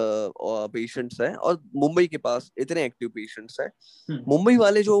पेशेंट्स हैं और मुंबई के पास इतने एक्टिव पेशेंट्स हैं, मुंबई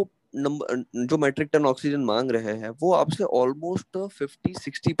वाले जो नंबर, जो मैट्रिक टन ऑक्सीजन मांग रहे हैं वो आपसे ऑलमोस्ट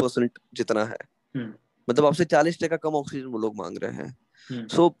 50-60% जितना है, मतलब आपसे 40% कम ऑक्सीजन वो लोग मांग रहे हैं।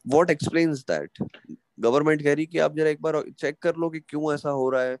 So what explains that? Government कह रही कि आप जरा एक बार चेक कर लो कि क्यों ऐसा हो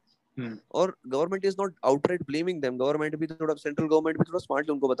रहा है, और government is not outright blaming them, government भी थोड़ा, सेंट्रल गवर्नमेंट भी थोड़ा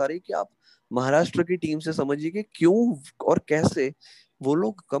स्मार्टली उनको बता रही है कि आप महाराष्ट्र की टीम से समझिए कि क्यों और कैसे वो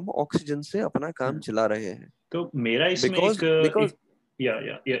लोग कम ऑक्सीजन से अपना काम चला रहे हैं। तो मेरा इसमें बिकॉज एक बिकॉज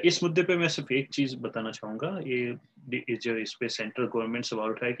या इस मुद्दे पे मैं सिर्फ एक चीज बताना चाहूंगा, ये जो इस पे सेंट्रल गवर्नमेंट सवाल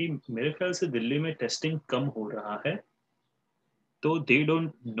उठाया कि मेरे ख्याल से दिल्ली में टेस्टिंग कम हो रहा है, तो they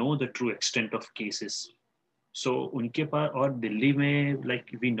don't know the true extent of cases. So उनके पास, और दिल्ली में like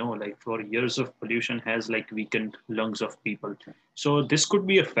we know like for years of pollution has like weakened lungs of people, so this could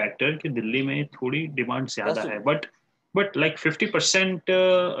be a factor कि दिल्ली में थोड़ी डिमांड ज्यादा है, but like 50%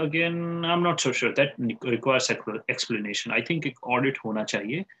 again I'm not so sure that requires explanation. I think एक audit होना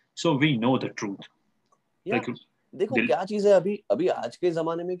चाहिए, so we know the truth, या like देखो दिल क्या चीज है, अभी अभी आज के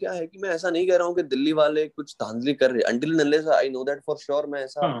जमाने में क्या है कि मैं ऐसा नहीं कह रहा हूँ कि दिल्ली वाले कुछ धांधली कर रहे, until unless I know that for sure, मैं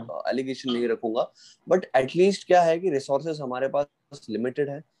ऐसा हाँ, एलिगेशन नहीं रखूंगा, बट एटलीस्ट क्या है कि रिसोर्सेस हमारे पास लिमिटेड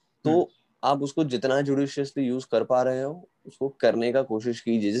है, तो आप उसको जितना जुडिशियसली यूज कर पा रहे हो उसको करने का कोशिश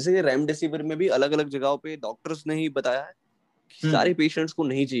कीजिए। जैसे कि रेमडेसिविर में भी अलग अलग जगहों पे डॉक्टर्स ने ही बताया है कि सारे पेशेंट्स को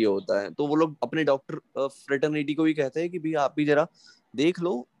नहीं चाहिए होता है, तो वो लोग अपने डॉक्टर फ्रेटर्निटी को भी कहते हैं कि भाई आप भी जरा देख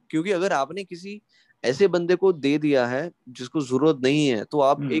लो, क्योंकि अगर आपने किसी ऐसे बंदे को दे दिया है जिसको जरूरत नहीं है, तो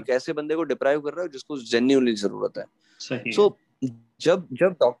आप एक ऐसे बंदे को डिप्राइव कर रहे हो जिसको जेन्युइनली जरूरत है। सही सो है। जब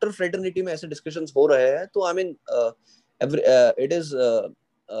जब डॉक्टर फ्रेटर्निटी में ऐसे डिस्कशंस हो रहे हैं तो I mean it is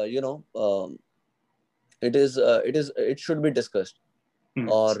you know it should be discussed.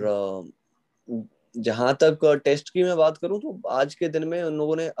 और जहां तक टेस्ट की मैं बात करूं तो आज के दिन में उन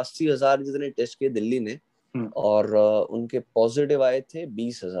लोगों ने 80,000 जितने टेस्ट किए दिल्ली ने, और उनके पॉजिटिव आए थे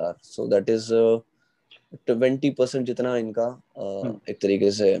 20,000। सो दैट इज 20% जितना इनका एक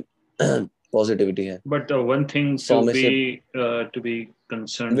तरीके से पॉजिटिविटी है। But one thing 100 में से to be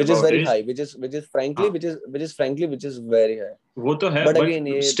concerned which is about very is, high, which is very high. वो तो है, But बट again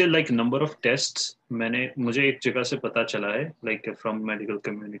ये still like number of tests, मुझे एक जगह से पता चला है, like from medical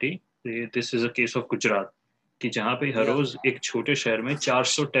community, this is a case of Gujarat, कि जहाँ पे हर या रोज एक छोटे शहर में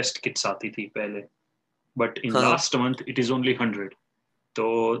 400 टेस्ट किट्स आती थी पहले, बट इन हाँ हाँ last month it is only 100।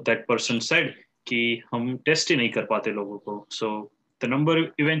 तो दैट पर्सन सेड कि हम टेस्ट ही नहीं कर पाते लोगों को, so the number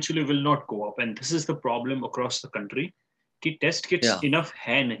eventually will not go up, and this is the problem across the country, कि टेस्ट किट्स या इनफ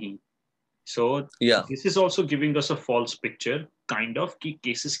है नहीं। So या this is also giving us a false picture, kind of, कि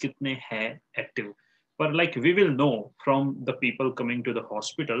cases कितने हैं active, पर like we will know from the people coming to the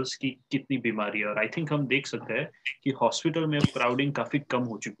hospitals कि कितनी बीमारी है। और I think हम देख सकते हैं कि hospital में अब crowding काफी कम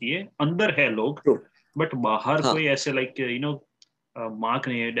हो चुकी है, अंदर है लोग, ट्रू but बाहर हाँ। कोई ऐसे like मार्क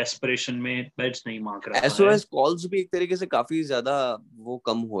नहीं है, desperation में बेड्स नहीं मांग रहा है। एसओएस कॉल्स भी एक तरीके से काफी ज्यादा वो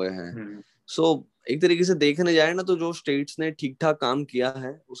कम हुए हैं। हम्म। सो एक तरीके से देखने जाए ना तो जो स्टेट्स ने ठीक ठाक काम किया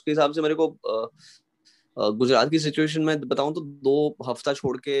है उसके हिसाब से मेरे को गुजरात की सिचुएशन में बताऊं तो 2 हफ्ता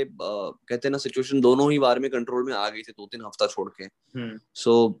छोड़ के कहते हैं ना सिचुएशन दोनों ही बार में कंट्रोल में आ गई थी 2-3 हफ्ता छोड़ के। हम्म।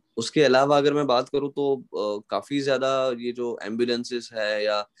 सो उसके अलावा अगर मैं बात करूं तो काफी ज्यादा ये जो एम्बुलेंसेस है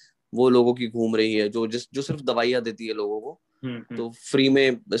या वो लोगों की घूम रही है जो जो सिर्फ दवाइयाँ देती है लोगों को, हम्म। तो फ्री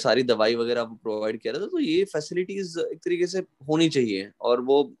में सारी दवाई वगैरह प्रोवाइड किया था। तो ये फैसिलिटीज एक तरीके से होनी चाहिए और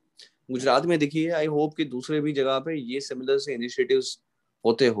वो गुजरात में दिखी है। आई होप कि दूसरे भी जगह पे ये सिमिलर से इनिशिएटिव्स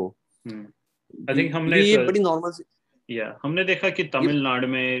होते हो, आई थिंक क्योंकि ये बड़ी नॉर्मल सी हमने देखा कि ये तमिलनाडु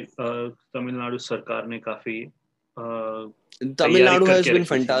में तमिलनाडु सरकार ने काफी तैयारी तमिलनाडु हैज करके बीन रखी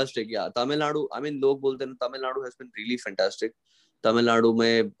थी। फैंटास्टिक। या तमिलनाडु आई मीन लोग बोलते हैं Tamil Nadu has been really fantastic. Tamil Nadu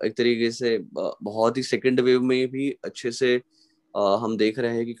में एक तरीके से बहुत ही सेकंड वेव में भी अच्छे से हम देख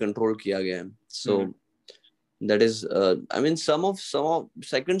रहे हैं कि कंट्रोल किया गया है। So that is I mean some of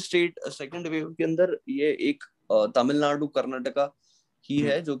second wave के अंदर ये एक तमिलनाडु कर्नाटका ही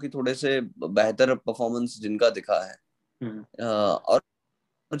है जो कि थोड़े से बेहतर परफॉर्मेंस जिनका दिखा है। और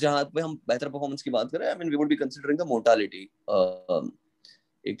जहां पे हम बेहतर परफॉर्मेंस की बात करें I mean we would be considering the mortality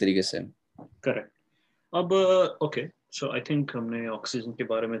एक तरीके से। करेक्ट। अब ओके, सो आई थिंक हमने ऑक्सीजन के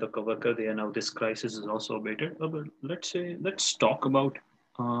बारे में तो कवर कर दिया, now this crisis is also abated. अब लेट्स टॉक अबाउट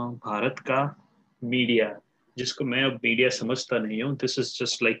भारत का मीडिया, जिसको मैं अब मीडिया समझता नहीं हूँ, this is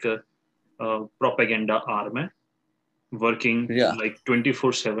just like propaganda arm है, वर्किंग या लाइक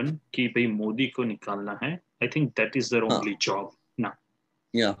 24/7 कि भाई मोदी को निकालना है। I think that is there हाँ ओनली जॉब ना।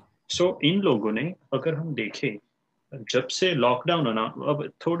 या सो इन लोगों ने, अगर हम देखें, जब से लॉकडाउन होना, अब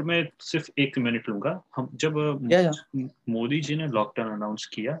थोड़ा मैं सिर्फ 1 मिनट लूंगा, हम जब या मोदी जी ने लॉकडाउन अनाउंस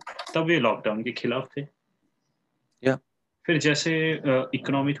किया, तब ये लॉकडाउन के खिलाफ थे। या फिर जैसे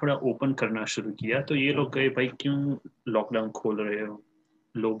इकोनॉमी थोड़ा ओपन करना शुरू किया, तो ये लोग गए भाई क्यों लॉकडाउन खोल रहे हो,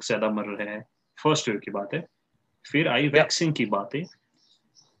 लोग ज्यादा मर रहे हैं, फर्स्ट वेव की बात है। फिर आई या वैक्सीन की बातें,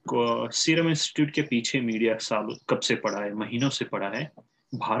 सीरम इंस्टीट्यूट के पीछे मीडिया साल कब से पड़ा है, महीनों से पड़ा है।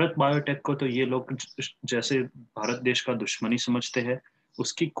 भारत बायोटेक को तो ये लोग जैसे भारत देश का दुश्मनी समझते हैं,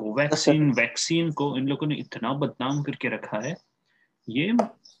 उसकी कोवैक्सीन वैक्सीन को इन लोगों ने इतना बदनाम करके रखा है। ये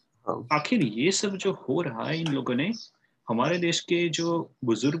हाँ आखिर ये सब जो हो रहा है, इन लोगों ने हमारे देश के जो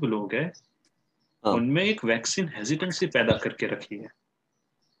बुजुर्ग लोग हैं हाँ उनमें एक वैक्सीन हेजिटेंसी पैदा करके रखी है।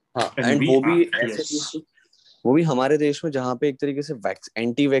 हाँ एंड एंड वी वो आर, भी ऐसे यस। केसेस, वो भी हमारे देश में जहाँ पे एक तरीके से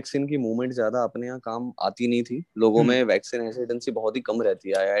एंटी वैक्सीन की मूवमेंट ज्यादा अपने यहाँ काम आती नहीं थी। लोगों हम्म। में वैक्सीन हेसिटेंसी बहुत ही कम रहती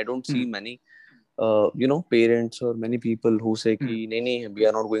है। I don't see hmm. Many parents और many people who say hmm. कि नहीं नहीं we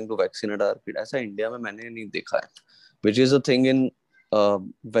are not going to vaccinate our kid. ऐसा इंडिया में मैंने नहीं देखा है, which is a thing in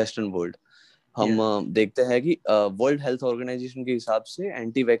western world. हम या देखते हैं कि वर्ल्ड हेल्थ ऑर्गेनाइजेशन के हिसाब से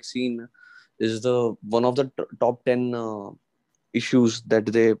anti vaccine is the one of the top 10 issues that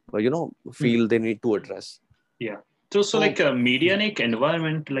they feel they need to address. या तो So लाइक मीडिया ने एक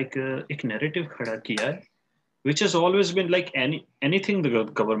एनवायरनमेंट, लाइक एक नैरेटिव खड़ा किया है, which has always been like anything the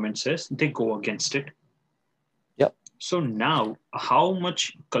government says, they go against it. yeah, So now, how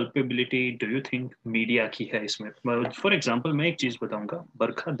much culpability do you think media की है इसमें? For example, मैं एक चीज बताऊंगा,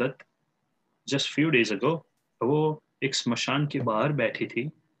 बरखा Dutt just few days ago, वो एक स्मशान के बाहर बैठी थी,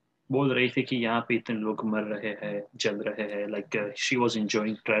 बोल रही थी कि यहाँ पे इतने लोग मर रहे हैं, जल रहे हैं, like she was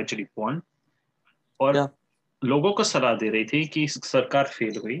enjoying tragedy porn. और yeah, लोगों को सलाह दे रही थी कि सरकार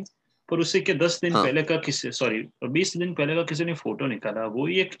फेल हुई, पर उसी के 10 दिन हाँ पहले का किसी 20 दिन पहले का किसी ने फोटो निकाला, वो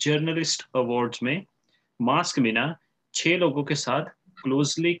ही एक जर्नलिस्ट अवार्ड्स में मास्क बिना 6 लोगों के साथ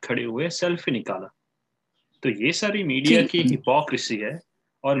क्लोजली खड़े हुए सेल्फी निकाला। तो ये सारी मीडिया की ठीक। हिपोक्रेसी है,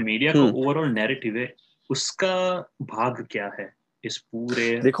 और मीडिया का हम्म। ओवरऑल नैरेटिव है, उसका भाग क्या है इस पूरे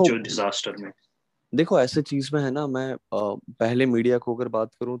देखो जो डिजास्टर में। देखो ऐसे चीज में है ना, मैं पहले मीडिया को अगर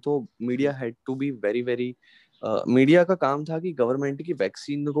बात करूं तो media had to be very very, media का काम था कि गवर्नमेंट की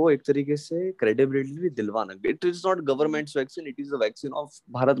वैक्सीन को एक तरीके से क्रेडिबिलिटी दिलवाना। It is not government's vaccine, it is the vaccine of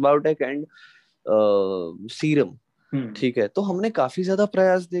Bharat biotech and serum. Hmm. ठीक है, तो हमने काफी ज्यादा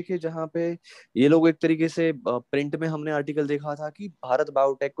प्रयास देखे जहां पे ये लोग एक तरीके से, प्रिंट में हमने आर्टिकल देखा था कि भारत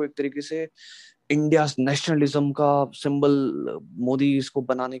बायोटेक को एक तरीके से इंडिया नेशनलिज्म का सिंबल मोदी इसको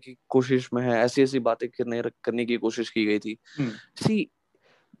बनाने की कोशिश में है, ऐसी ऐसी बातें करने की कोशिश की गई थी। हम्म। सी,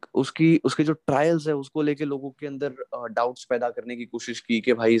 उसकी उसके जो ट्रायल्स है उसको लेके लोगों के अंदर डाउट्स पैदा करने की कोशिश की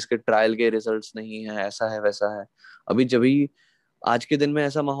कि भाई इसके ट्रायल के रिजल्ट्स नहीं है, ऐसा है वैसा है। अभी जब भी आज के दिन में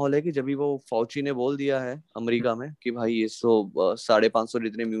ऐसा माहौल है कि जब भी वो फॉची ने बोल दिया है अमेरिका में कि भाई ये 550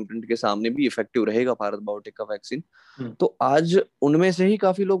 जितने म्यूटेंट के सामने भी इफेक्टिव रहेगा भारत बायोटेक का वैक्सीन, हम्म। तो आज उनमें से ही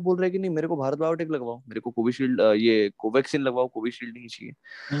काफी लोग बोल रहे हैं कि नहीं, मेरे को भारत बायोटेक लगवाओ, मेरे को कोविशील्ड, ये कोवैक्सीन लगवाओ, कोविशील्ड नहीं चाहिए।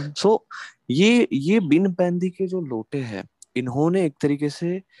 हम्म। सो ये बिन पैंदी के जो लोटे हैं, इन्होंने एक तरीके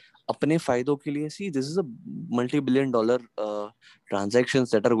से अपने फायदों के लिए, see this is a multi billion dollar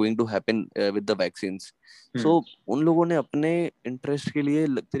transactions that are going to happen with the vaccines. सो हम्म। उन लोगों ने अपने इंटरेस्ट के लिए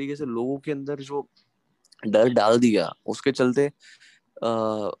एक तरीके से लोगों के अंदर जो डर डाल दिया, उसके चलते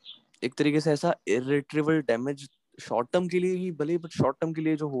एक तरीके से ऐसा इरिट्रेबल डैमेज शॉर्ट टर्म के लिए ही भले, बट शॉर्ट टर्म के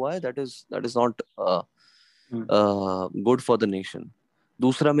लिए जो हुआ है that is not hmm. Good for the nation.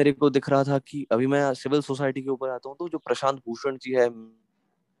 दूसरा मेरे को दिख रहा था कि अभी मैं सिविल सोसाइटी के ऊपर आता हूँ, तो जो प्रशांत भूषण जी है,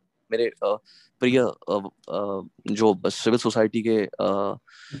 मेरे प्रिय जो सिविल सोसाइटी के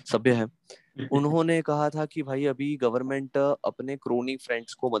सभ्य हैं, उन्होंने कहा था कि भाई अभी गवर्नमेंट अपने क्रोनी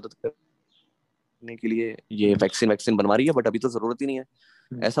फ्रेंड्स को मदद करने के लिए ये हम्म। वैक्सीन वैक्सीन बनवा रही है, बट अभी तो जरूरत ही नहीं है।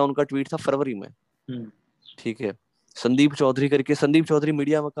 हम्म। ऐसा उनका ट्वीट था फरवरी में। हम्म। ठीक है, संदीप चौधरी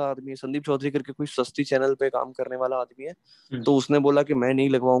मीडिया का आदमी है, संदीप चौधरी करके कोई सस्ती चैनल पे काम करने वाला आदमी है। हम्म। तो उसने बोला कि मैं नहीं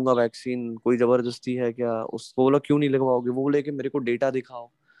लगवाऊंगा वैक्सीन, कोई जबरदस्ती है क्या? उसको बोला क्यों नहीं लगवाओगे? वो बोले कि मेरे को डेटा दिखाओ।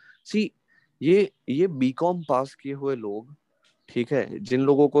 सी, ये बीकॉम पास किए हुए लोग, ठीक है, जिन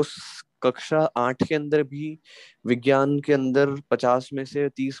लोगों को कक्षा 8 के अंदर भी विज्ञान के अंदर 50 में से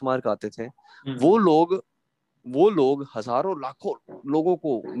 30 मार्क आते थे, हम्म। वो लोग वो लोग हजारों लाखों लोगों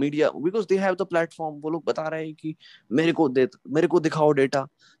को media, because they have the platform, वो लोग बता रहे हैं कि मेरे को दिखाओ डेटा।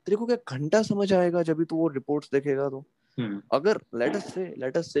 तेरे को क्या घंटा समझ आएगा जब भी तू वो रिपोर्ट्स देखेगा? तो हम्म। अगर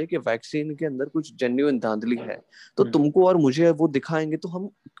लेट अस से कि वैक्सीन के अंदर कुछ जेन्युइन धांधली है, तो हम्म। तुमको और मुझे वो दिखाएंगे, तो हम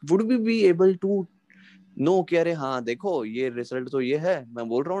would be able to know कि अरे हाँ देखो ये रिजल्ट तो ये है, मैं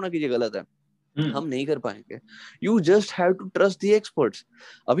बोल रहा हूँ ना कि ये गलत है। हम्म। हम नहीं कर पाएंगे। You just have to trust the experts.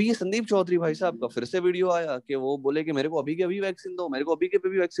 अभी ये संदीप चौधरी भाई साहब का फिर से वीडियो आया कि वो बोले कि मेरे को अभी के अभी वैक्सीन दो, मेरे को अभी के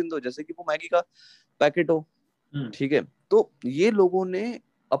अभी वैक्सीन दो, जैसे कि वो मैगी का पैकेट हो। हम्म। ठीक है, तो ये लोगों ने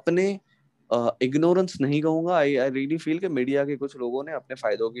अपने इग्नोरेंस नहीं कहूंगा, आई आई रियली फील कि मीडिया के कुछ लोगों ने अपने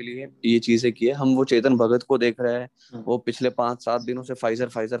फायदों के लिए ये चीजें की है। हम वो चेतन भगत को देख रहे हैं, हम्म। वो पिछले 5-7 दिनों से फाइजर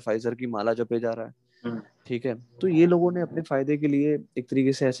फाइजर फाइजर की माला जपे जा रहा है। हम्म। ठीक है, तो ये लोगों ने अपने फायदे के लिए एक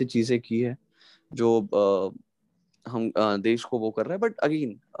तरीके से ऐसी चीजें की है जो हम देश को वो कर रहे हैं। बट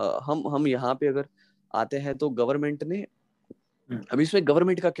अगेन हम यहाँ पे अगर आते हैं तो गवर्नमेंट ने, हम्म। अभी इसमें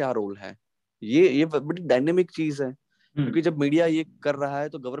गवर्नमेंट का क्या रोल है? ये बड़ी डायनेमिक चीज है, हम्म। क्योंकि जब मीडिया ये कर रहा है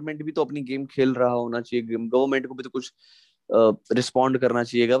तो गवर्नमेंट भी तो अपनी गेम खेल रहा होना चाहिए, गवर्नमेंट को भी तो कुछ रिस्पॉन्ड करना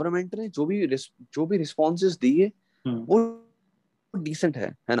चाहिए। गवर्नमेंट ने जो भी रिस्पॉन्सेज दिए हम्म। वो डिसेंट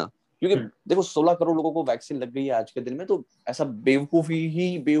है ना? क्योंकि हम्म। देखो 16 करोड़ लोगों को वैक्सीन लग गई है आज के दिन में, तो ऐसा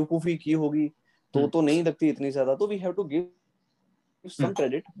बेवकूफी की होगी तो नहीं लगती इतनी ज्यादा। तो we have to give hmm. some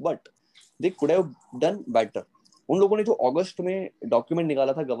credit, but they could have done better। उन लोगों ने जो अगस्त में डॉक्यूमेंट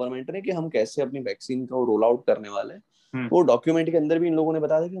निकाला था गवर्नमेंट ने कि हम कैसे अपनी वैक्सीन का रोल आउट करने वाले हैं, हम्म। वो डॉक्यूमेंट के अंदर भी इन लोगों ने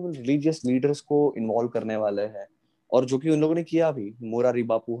बताया था कि हम रिलीजियस लीडर्स को इन्वॉल्व करने वाले हैं। और जो कि उन लोगों ने किया भी, मोरारी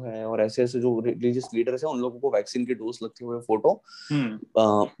बापू है और ऐसे ऐसे जो रिलीजियस लीडर्स हैं, उन लोगों को वैक्सीन की डोज लगते हुए फोटो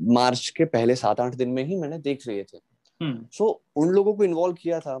हम्म। मार्च के पहले 7-8 दिन में ही मैंने देख लिए थे। हम्म। सो उन लोगों को इन्वॉल्व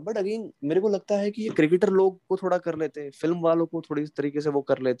किया था। बट अगेन मेरे को लगता है कि ये क्रिकेटर लोग को थोड़ा कर लेते हैं, फिल्म वालों को थोड़ी इस तरीके से वो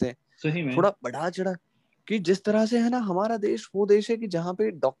कर लेते हैं, सही में। थोड़ा बढ़ा चढ़ा। कि जिस तरह से है ना, हमारा देश वो देश है कि जहाँ पे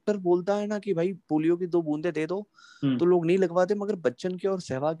डॉक्टर बोलता है ना कि भाई पोलियो की 2 बूंदे दे दो, हम्म। तो लोग नहीं लगवाते, मगर बच्चन के और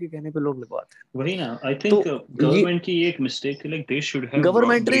सहवाग के कहने पे लोग लगवाते हैं। वही ना, आई थिंक तो ये गवर्नमेंट की एक मिस्टेक है, like they should have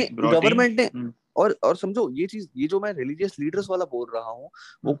government ने ब्रॉट इन। गवर्नमेंट ने और समझो ये चीज, ये जो मैं रिलीजियस लीडर्स वाला बोल रहा हूँ,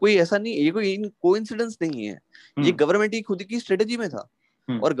 वो कोई ऐसा नहीं, ये कोई कोइंसिडेंस नहीं है, ये गवर्नमेंट की खुद की स्ट्रेटेजी में था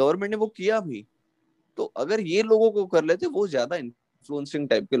और गवर्नमेंट ने वो किया भी। तो अगर ये लोगों को कर लेते, वो ज्यादा इन्फ्लुएंसिंग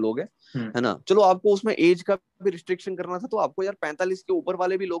टाइप के लोग हैं, है ना। चलो आपको उसमें एज का भी रिस्ट्रिक्शन करना था, तो आपको यार 45 के ऊपर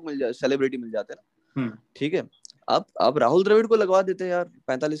वाले भी लोग मिल जाए, सेलिब्रिटी मिल जाते ना, ठीक है। आप राहुल द्रविड़ को लगवा देते यार,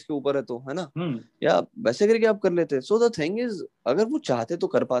 45 के ऊपर है तो, है ना, या वैसे करके आप कर लेते। सो द थिंग इज, अगर वो चाहते तो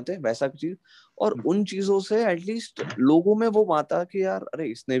कर पाते वैसा चीज, और उन चीजों से एटलीस्ट लोगों में वो आता कि यार अरे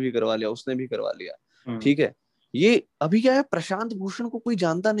इसने भी करवा लिया, उसने भी करवा लिया, ठीक है। ये अभी क्या है, प्रशांत भूषण को कोई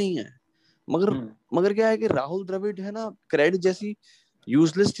जानता नहीं है, मगर मगर क्या है कि राहुल द्रविड़ है ना, क्रेडिट जैसी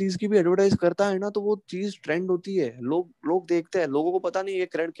यूजलेस चीज की भी एडवर्टाइज करता है ना, तो वो चीज ट्रेंड होती है, लोग देखते हैं, लोगों को पता नहीं ये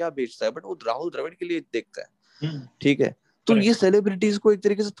क्रेडिट क्या बेचता है, बट वो राहुल द्रविड़ के लिए देखता है, ठीक है। तो ये सेलिब्रिटीज को एक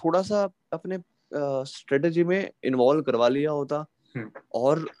तरीके से थोड़ा सा अपने स्ट्रेटेजी में इन्वॉल्व करवा लिया होता,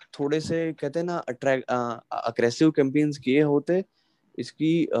 और थोड़े से कहते हैं ना अट्रैक्ट अग्रेसिव कैंपेन्स किए होते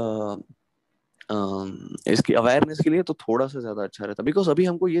इसकी इसकी अवेयरनेस के लिए, तो थोड़ा सा ज्यादा अच्छा रहता। बिकॉज अभी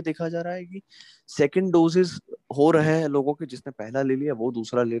हमको ये देखा जा रहा है कि सेकंड डोजेस हो रहे हैं लोगों के, जिसने पहला ले लिया वो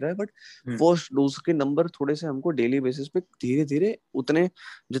दूसरा ले रहा है, बट फर्स्ट डोज के नंबर थोड़े से हमको डेली बेसिस पे धीरे धीरे उतने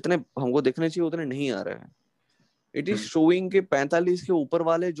जितने हमको देखने चाहिए उतने नहीं आ रहे हैं। इट इज शोइंग के 45 के ऊपर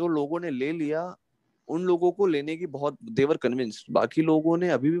वाले जो लोगों ने ले लिया, उन लोगों को लेने की बहुत देवर कन्विंस्ड, बाकी लोगों ने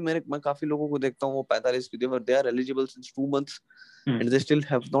अभी भी मैं काफी लोगों को देखता हूँ वो 45 की देवर, they are eligible since 2 months and they still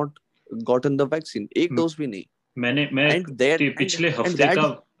have not gotten the vaccine, एक डोज भी नहीं। मैं एंड दैट पिछले एंड हफ्ते दैट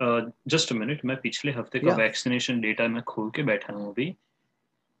का जस्ट अ मिनट, मैं पिछले हफ्ते का या वैक्सीनेशन डेटा मैं खोल के बैठा हूँ अभी।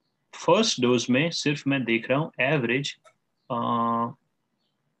 फर्स्ट डोज में सिर्फ मैं देख रहा हूँ एवरेज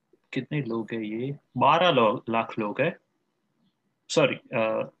कितने लोग हैं, ये 12 लाख लोग है, सॉरी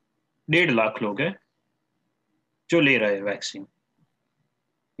 1.5 लाख लोग है जो ले रहे हैं वैक्सीन,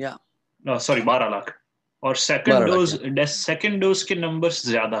 या सॉरी 12 लाख। और 12 लाख या सेकंड डोज के नंबर्स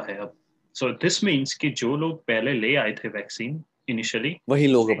ज्यादा है अब। सो दिस मीन्स कि जो लोग पहले ले आए थे वैक्सीन इनिशियली, वही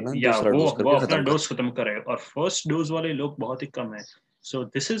लोग अपना या दूसरा डोज वो करके अपना खत्म डोज कर। खत्म कर रहे हैं, और फर्स्ट डोज वाले लोग बहुत ही कम है। सो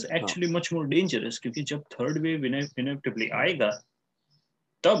दिस इज हाँ एक्चुअली मच मोर डेंजरस, क्योंकि जब थर्ड वेव इनेविटेबली आएगा,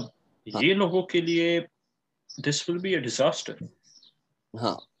 तब हाँ ये लोगों के लिए this will be a disaster.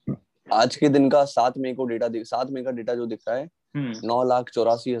 हाँ। आज के दिन का 7 मई को डेटा, 7 मई का डेटा जो दिख रहा है,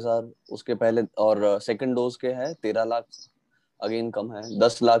 9,84,000 उसके पहले, और सेकंड डोज के है 13 लाख, अगेन कम है,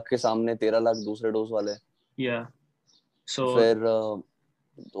 10 लाख के सामने 13 लाख दूसरे डोज वाले। या सो फिर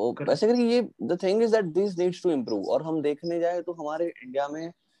तो वैसे करके ये the thing is that this needs to improve. और हम देखने जाए तो हमारे इंडिया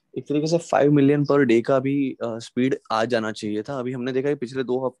में एक तरीके से 5 million पर डे का भी स्पीड आ जाना चाहिए था। अभी हमने देखा है पिछले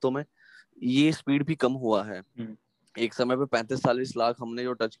 2 हफ्तों में ये स्पीड भी कम हुआ है। एक समय पे 35-40 लाख हमने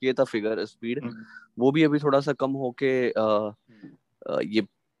जो टच किए था फिगर स्पीड, वो भी अभी थोड़ा सा कम होके ये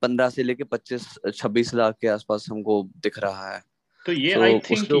 15 से लेके 25-26 लाख के आसपास हमको दिख रहा है। तो ये सो आई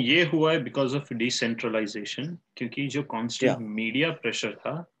थिंक उसके ये हुआ है बिकॉज ऑफ डिसेंट्रलाइजेशन, क्योंकि जो या कांस्टेंट मीडिया प्रेशर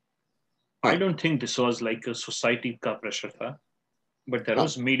था, आई हाँ don't think this was like society का प्रेशर था, बट देयर हाँ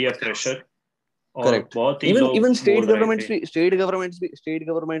वाज मीडिया प्रेशर, और करेक्ट। बहुत ही इवन लोग इवन बोल रहे थे। स्टेट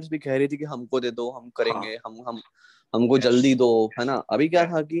गवर्नमेंट्स भी कह रही थी कि हमको दे दो, हम हाँ, करेंगे, हम हमको यस, जल्दी दो, है ना। अभी क्या या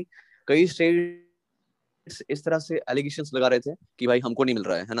था कि कई स्टेट इस तरह से एलिगेशंस लगा रहे थे कि भाई हमको नहीं मिल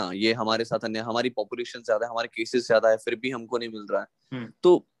रहा है ना, ये हमारे साथ अन्याय, हमारी पॉपुलेशन ज्यादा है, हमारे केसेस ज्यादा है, फिर भी हमको नहीं मिल रहा है।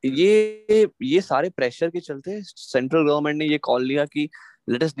 तो ये सारे प्रेशर के चलते सेंट्रल गवर्नमेंट ने ये कॉल लिया कि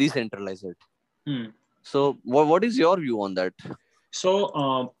let us decentralize it. So what is your view on that?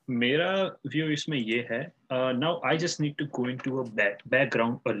 So मेरा व्यू इसमें ये है, now I just need to go into a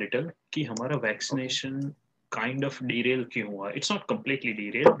background a little, कि हमारा okay. Vaccination kind of derail क्यों हुआ। It's not completely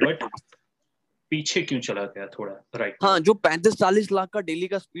derail, but पीछे क्यों चला गया थोड़ा राइट नाउ। हाँ, जो 35-40 लाख का डेली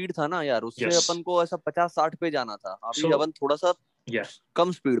का स्पीड था ना यार, उससे यस, अपन को ऐसा 50-60 पे जाना था, अभी सो अपन थोड़ा सा या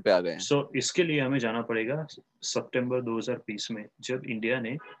कम स्पीड पे आ गए हैं। सो इसके लिए हमें जाना पड़ेगा सितंबर 2020 में, जब इंडिया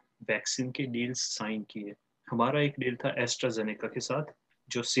ने वैक्सीन के डील्स साइन किए। हमारा एक डील था एस्ट्राजेनेका के साथ,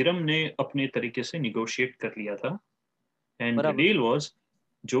 जो सीरम ने अपने तरीके से निगोशिएट कर लिया था। एंड द बराबर। डील वाज,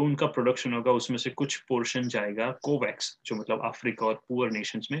 जो उनका प्रोडक्शन होगा उसमें से कुछ पोर्शन जाएगा कोवैक्स, जो मतलब अफ्रीका और पुअर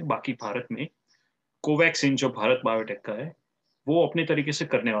नेशंस में, बाकी भारत में कोवैक्सीन जो भारत बायोटेक का है, वो अपने तरीके से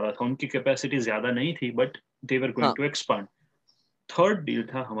करने वाला था। उनकी कैपेसिटी ज्यादा नहीं थी, बट दे वर गोइंग हाँ टू एक्सपांड। थर्ड डील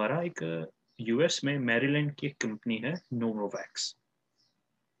था हमारा एक यूएस में मैरीलैंड की एक कंपनी है नोवोवैक्स,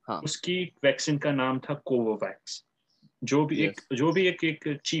 हाँ उसकी वैक्सीन का नाम था कोवोवैक्स, जो भी एक यस जो भी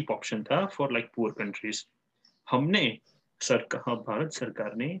एक चीप ऑप्शन था फॉर लाइक पुअर कंट्रीज। हमने सरकार, भारत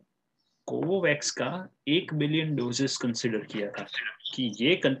सरकार ने कोवोवैक्स का 1 बिलियन डोजेस कंसिडर किया था कि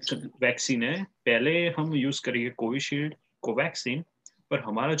ये वैक्सीन है, पहले हम यूज करेंगे कोविशील्ड, कोवैक्सीन, पर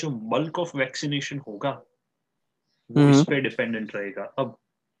हमारा जो बल्क ऑफ वैक्सीनेशन होगा वो इस पे डिपेंडेंट रहेगा। अब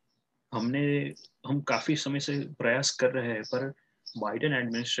हम काफी समय से प्रयास कर रहे हैं, पर बाइडेन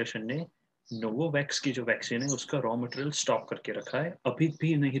एडमिनिस्ट्रेशन ने नोवोवैक्स की जो वैक्सीन है उसका रॉ मटेरियल स्टॉक करके रखा है, अभी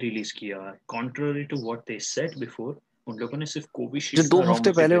भी नहीं रिलीज किया है। Contrary to what they said before, उन लोगों ने सिर्फ जो कोविशील्ड दो का रॉ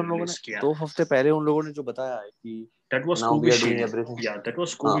हफ्ते पहले मटेरियल उन लोगों ने रिलीज किया। 2 हफ्ते पहले उन लोगों ने जो बताया है कि that was now we are doing Covishield, everything. या दैट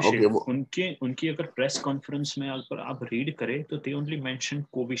वाज हाँ ओके कोविशील्ड। वो उनके उनकी अगर प्रेस कॉन्फ्रेंस में अगर आप रीड करें तो दे ओनली मेंशन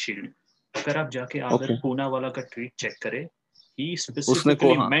कोविशील्ड। अगर आप जाके अगर ओके पूना वाला का ट्वीट चेक करें, ही उसने को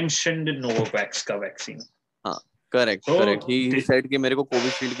स्पेसिफिकली हाँ मेंशन्ड नोवोवैक्स का वैक्सीन। हाँ करेक्ट तो करेक्ट ही सेड कि मेरे को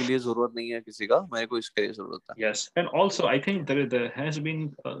कोविशील्ड के लिए जरूरत नहीं है किसी का, मेरे को इसके लिए जरूरत है। yes, and also I think there has been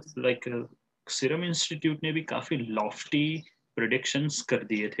like Serum Institute ने भी काफी लॉफ्टी प्रेडिक्शंस कर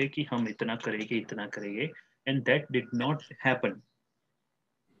दिए थे कि हम इतना करेंगे इतना करेंगे, and that did not happen.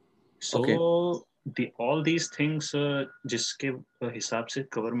 So okay all these things जिसके हिसाब से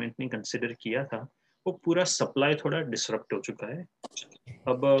गवर्नमेंट ने कंसिडर किया था, वो पूरा सप्लाई थोड़ा डिसरप्ट हो चुका है।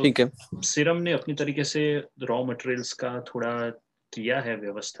 अब ठीक है। सीरम ने अपनी तरीके से रॉ मटेरियल्स का थोड़ा किया है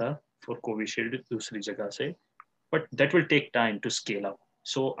व्यवस्था फॉर कोविशील्ड दूसरी जगह से, but that will take time to scale up.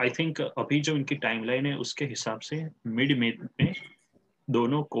 So I think अभी जो इनकी टाइमलाइन है उसके हिसाब से मिड मे में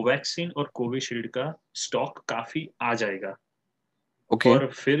दोनों कोवैक्सीन और कोविशील्ड का स्टॉक काफी आ जाएगा। ओके और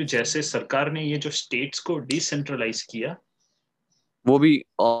फिर जैसे सरकार ने ये जो स्टेट्स को डिसेंट्रलाइज किया, वो भी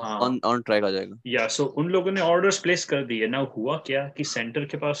हाँ, ऑन ऑन ट्रैक आ जाएगा। या सो उन लोगों ने ऑर्डर्स प्लेस कर दिए ना। हुआ क्या कि सेंटर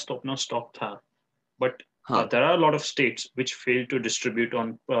के पास तो अपना स्टॉक था, बट हाँ there are a lot of states which fail to distribute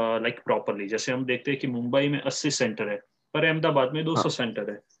on like properly। जैसे हम देखते हैं कि मुंबई में 80 सेंटर है, पर अहमदाबाद में 200 हाँ सेंटर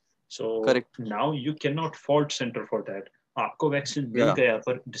है। So correct now you can not fault center for that. आपको वैक्सीन मिल या गया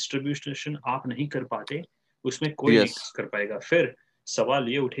पर डिस्ट्रीब्यूशन आप नहीं कर पाते, उसमें कोई नहीं यस कर पाएगा। फिर सवाल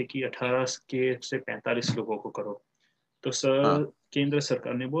ये उठे कि 18 के से 45 लोगों को करो। तो हाँ सर केंद्र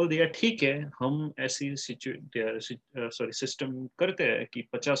सरकार ने बोल दिया ठीक है, हम ऐसी सॉरी सिस्टम करते हैं कि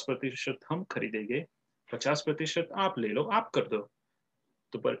 50% हम खरीदेंगे, 50% आप ले लो, आप कर दो।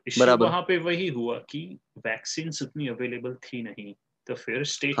 तो पर इश्यू बराबर वहां पे वही हुआ कि वैक्सीन इतनी अवेलेबल थी नहीं। तो फिर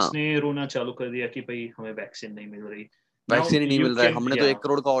स्टेट्स हाँ ने रोना चालू कर दिया कि भाई हमें वैक्सीन नहीं मिल रही। नाउ वैक्सीन ही नहीं यू मिल रहा है, कैन, हमने तो या 1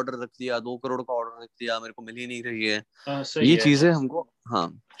 करोड़ का ऑर्डर रख दिया, 2 करोड़ का ऑर्डर रख दिया, मेरे को मिल ही नहीं रही है। सही ये है। चीजें हमको हाँ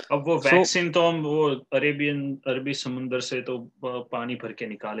अब वो सो वैक्सीन तो हम वो अरबी समुंदर से तो पानी भर के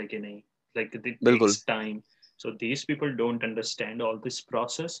निकालेंगे नहीं, लाइक इट बिल्कुल takes time. So these people don't understand all this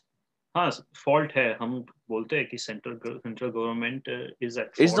process. हाँ, फॉल्ट है, हम बोलते हैं कि central government is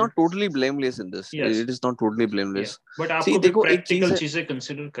at its not fault. Totally blameless in this, yes, it is not totally या, ब्लेमलेस। बट सी आपको भी देखो एक चीज प्रैक्टिकल है चीजें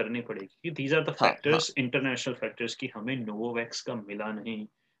कंसिडर करनी पड़ेगी। दीज आर द हाँ हाँ फैक्टर्स, इंटरनेशनल फैक्टर्स, कि हमें नोवोवैक्स का मिला नहीं।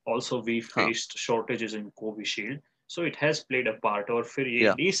 ऑल्सो वी हाँ faced shortages in Covishield, so it has played a part. और फिर ये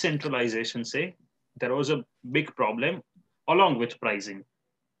या डिसेंट्रलाइजेशन से there was a big problem along with pricing।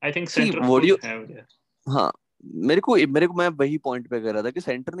 I think C center what could you have there। हाँ मेरे को मैं वही पॉइंट पे कर रहा था कि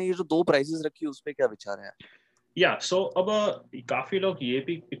सेंटर ने ये जो 2 प्राइसेस रखी उस पे क्या विचार है। या सो अब काफी लोग ये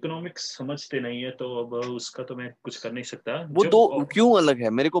भी इकोनॉमिक्स समझते नहीं है, तो अब उसका तो मैं कुछ कर नहीं सकता वो जब। दो क्यों अलग है,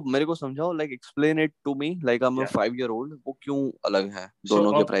 मेरे को समझाओ, like explain it to me, like I am या 5 ईयर ओल्ड, वो क्यों अलग है सो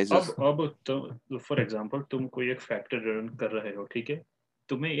दोनों के अब अब प्राइसेस। अब तो फॉर एग्जांपल तुम कोई एक फैक्ट्री रन कर रहे हो, ठीक है।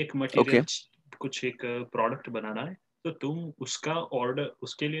 तुम्हें एक ओके मटेरियल, कुछ एक प्रोडक्ट बनाना है, तो तुम उसका ऑर्डर,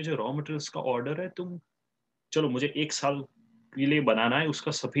 उसके लिए जो रॉ मटेरियल्स का ऑर्डर है, तुम चलो मुझे 1 साल के लिए बनाना है,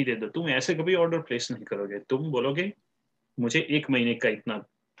 उसका सभी दे दो। तुम ऐसे कभी ऑर्डर प्लेस नहीं करोगे। तुम बोलोगे मुझे 1 महीने का इतना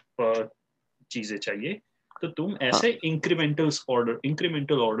चीजें चाहिए, तो तुम हाँ ऐसे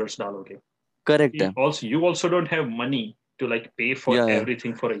इंक्रीमेंटल ऑर्डर्स डालोगे। करेक्ट है। Also, you also don't have money to like pay for या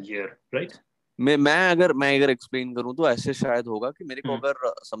everything for a year, right? मैं अगर एक्सप्लेन करूं तो ऐसे शायद होगा कि मेरे को Hmm.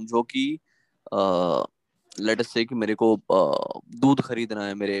 अगर समझो कि लेट अस से कि मेरे को दूध खरीदना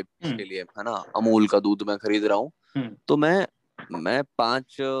है मेरे Hmm. इसके लिए, है ना, अमूल का दूध मैं खरीद रहा हूँ। Hmm. तो मैं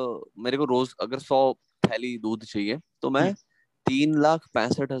मेरे को रोज अगर 100 थैली दूध चाहिए तो Hmm. मैं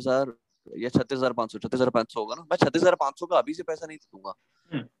 3,65,000 या 36,500 होगा ना, मैं 36,500 का अभी से पैसा नहीं दे दूंगा।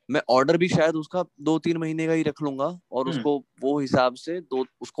 Hmm. मैं ऑर्डर भी शायद उसका 2-3 महीने का ही रख लूंगा और Hmm. उसको वो हिसाब से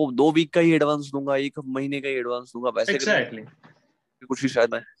उसको 2 वीक का ही एडवांस दूंगा, 1 महीने का ही एडवांस दूंगा, वैसे करके Exactly. कुछ ही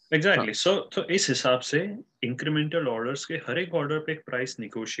शायद मैं हाँ Exactly. So इस हिसाब से इंक्रीमेंटल ऑर्डर्स के हर एक ऑर्डर पे एक प्राइस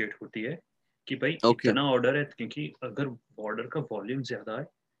निगोशिएट होती है कि भाई ओके इतना ऑर्डर है, क्योंकि अगर ऑर्डर का वॉल्यूम ज्यादा है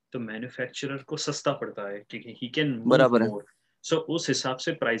तो मैन्युफैक्चरर को सस्ता पड़ता है क्योंकि ही कैन मूव बराबर है। मोर। सो उस हिसाब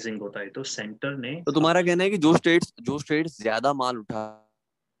से प्राइसिंग होता है। तो सेंटर ने तो तुम्हारा कहना है कि जो स्टेट्स ज्यादा माल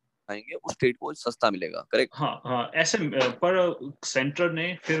उठाएंगे उस स्टेट को सस्ता मिलेगा, करेक्ट। हाँ हाँ ऐसे पर सेंटर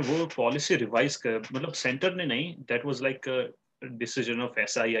ने फिर वो पॉलिसी रिवाइज कर, मतलब सेंटर ने नहीं, that was like decision of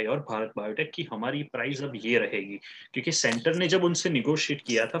SII और भारत बायोटेक कि हमारी प्राइस अब ये रहेगी, क्योंकि सेंटर ने जब उनसे निगोशिएट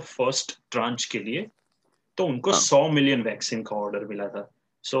किया था फर्स्ट ट्रांच के लिए, तो उनको हाँ 100 मिलियन वैक्सीन का ऑर्डर मिला था.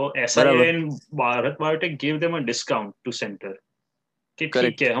 सो SII बराबर, and Bharat biotech give them a discount to centre कि ठीक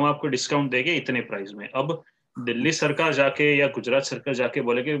करेक्ट। है, हम आपको डिस्काउंट देंगे इतने प्राइस में. अब दिल्ली सरकार जाके या गुजरात सरकार जाके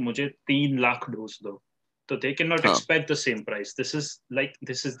बोले कि मुझे 3 लाख डोज दो, तो दे कैन नॉट हाँ expect the same price.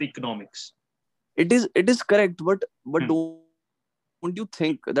 This is the economics. it is correct, but don't you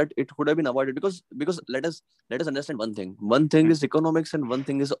think that it could have been avoided? Because let us understand one thing. One thing is economics and one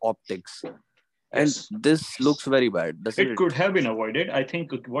thing is optics, and Yes, this looks very bad, doesn't it could it? have been avoided. I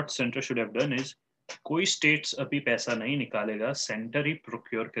think what center should have done is, कोई states अभी पैसा नहीं निकालेगा, centre ही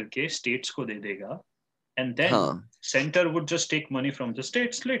procure करके states को दे देगा, and then हाँ centre would just take money from the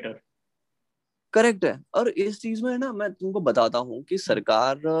states letter. Correct है। और इस चीज में है ना, मैं तुमको बताता हूँ कि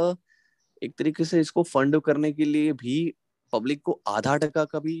सरकार एक तरीके से इसको फंड करने के लिए भी पब्लिक को आधा टका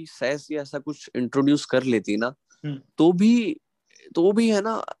का भी सेस या ऐसा कुछ इंट्रोड्यूस कर लेती ना, तो भी तो भी है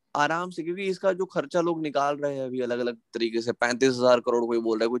ना आराम से, क्योंकि इसका जो खर्चा लोग निकाल रहे हैं अभी अलग अलग तरीके से, 35,000 करोड़ कोई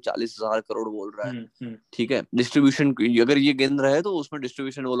बोल रहा है, कोई 40,000 करोड़ बोल रहा है। ठीक है, डिस्ट्रीब्यूशन अगर ये गिन रहे हैं तो उसमें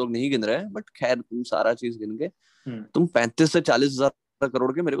डिस्ट्रीब्यूशन वो लोग नहीं गिन रहे हैं, बट खैर तुम सारा चीज गिन के तुम 35 से 40,000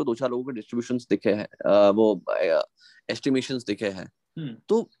 करोड़ के मेरे को दो चार लोगों के डिस्ट्रीब्यूशन दिखे हैं, वो एस्टिमेशन दिखे हैं।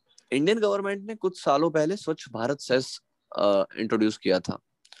 तो इंडियन गवर्नमेंट ने कुछ सालों पहले स्वच्छ भारत सेस इंट्रोड्यूस किया था।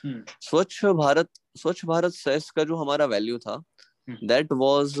 स्वच्छ भारत सेस का जो हमारा वैल्यू था, दैट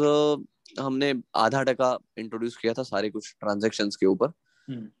वाज हमने आधा टका इंट्रोड्यूस किया था सारे कुछ ट्रांजेक्शन्स के ऊपर।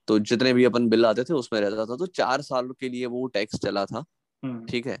 तो जितने भी अपन बिल आते थे उसमें रहता था, तो 4 साल के लिए वो टैक्स चला था।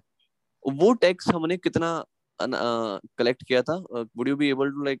 ठीक है, वो टैक्स हमने कितना कलेक्ट किया था? Would you B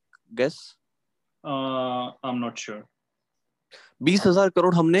able to like guess? I am not sure. 20,000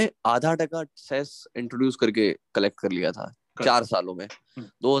 crore हमने आधा टका सेस इंट्रोड्यूस करके कलेक्ट कर लिया था 4 सालों में,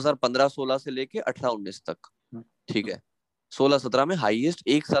 2015-16 से लेके 18-19 तक। ठीक है, 16-17 में हाईएस्ट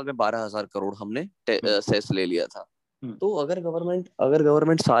एक साल में 12,000 करोड़ हमने सेस ले लिया था। तो अगर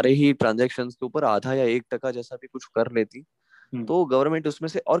गवर्नमेंट सारे ही ट्रांजेक्शन के ऊपर आधा या 1% जैसा भी कुछ कर लेती, तो गवर्नमेंट उसमें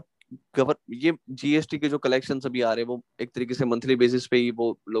से, और ये जीएसटी के जो कलेक्शन अभी आ रहे हैं वो एक तरीके से मंथली बेसिस पे ही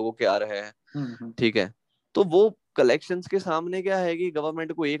वो लोगों के आ रहे हैं। ठीक है, तो वो कलेक्शंस के सामने क्या है कि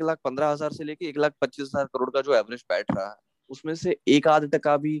गवर्नमेंट को 1,15,000 से लेके 1,25,000 करोड़ का जो एवरेज बैठ रहा है, उसमें से एक आध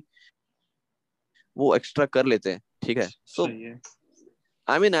टका भी वो एक्स्ट्रा कर लेते हैं। ठीक है, सो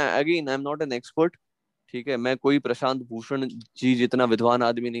I mean again I am not an expert. ठीक है, मैं कोई प्रशांत भूषण जी जितना विद्वान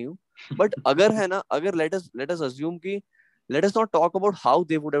आदमी नहीं हूँ, बट अगर है ना, अगर लेट अस अज्यूम कि let us not talk about how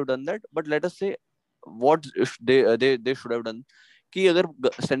they would have done that, but let us say what they should have done, कि अगर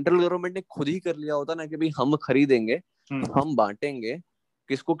सेंट्रल गवर्नमेंट ने खुद ही कर लिया होता ना कि भाई हम खरीदेंगे, हम बांटेंगे,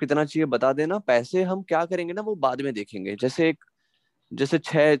 किसको कितना चाहिए बता देना, पैसे हम क्या करेंगे ना वो बाद में देखेंगे। जैसे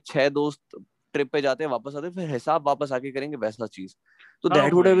छह छह दोस्त ट्रिप पे जाते हैं वापस आते हैं, फिर हिसाब वापस आके करेंगे, वैसा चीज। तो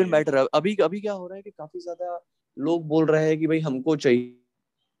that would have been better. अभी अभी क्या हो रहा है कि काफी ज्यादा लोग बोल रहे हैं कि भाई हमको चाहिए,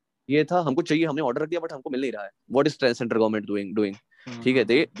 ये था हमको चाहिए, हमने ऑर्डर दिया बट हमको मिल नहीं रहा है। What is central government doing? ठीक है,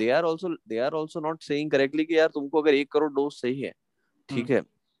 they are also not saying correctly कि यार तुमको अगर 1 करोड़ डोज चाहिए है, ठीक है,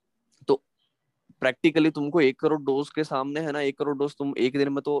 तो प्रैक्टिकली तुमको 1 करोड़ डोज के सामने है ना, 1 करोड़ डोज तुम एक दिन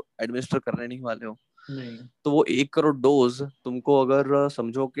में तो एडमिनिस्टर करने नहीं वाले हो। नहीं. तो वो 1 करोड़ डोज तुमको अगर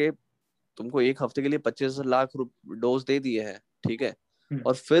समझो कि तुमको एक हफ्ते के लिए 25 लाख डोज दे दिए हैं, ठीक है,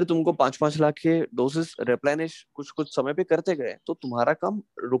 और फिर तुमको 5-5 लाख के डोजेस रिप्लेनिश कुछ कुछ समय पे करते गए, तो तुम्हारा काम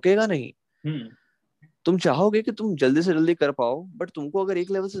रुकेगा नहीं। तुम चाहोगे कि तुम जल्दी से जल्दी कर पाओ, बट तुमको अगर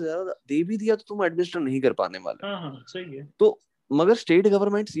एक लेवल से ज्यादा दे भी दिया तो तुम एडमिनिस्टर नहीं कर पाने वाले। सही है. तो मगर स्टेट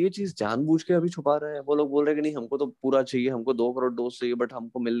गवर्नमेंट ये चीज जानबूझ के अभी छुपा रहे हैं। वो लोग बोल रहे हैं कि नहीं हमको तो पूरा चाहिए, हमको 2 करोड़ डोज चाहिए, बट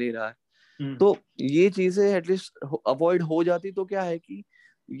हमको मिल नहीं रहा है। तो ये चीजें एटलीस्ट अवॉइड हो जाती तो क्या है कि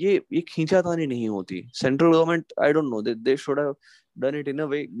ये खींचातानी नहीं होती। Central government, I don't know, they should have done it in अ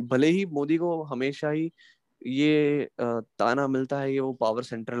वे। भले ही मोदी को हमेशा ही ये ताना मिलता है, ये वो पावर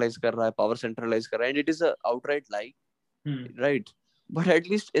सेंट्रलाइज कर रहा है, पावर सेंट्रलाइज कर रहा है, and it is a outright lie, right? But at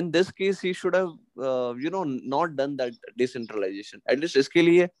least in this case he should have not done that decentralization. At least इसके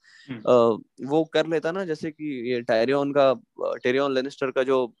लिए वो कर लेता ना, जैसे कि ये टेरियन लेनिस्टर का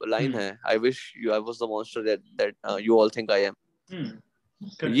जो लाइन है, I wish you I was the monster that you all think I M.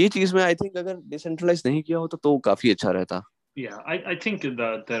 ये चीज में आई थिंक अगर डिसेंट्रलाइज नहीं किया होता तो काफी अच्छा रहता। Yeah, I think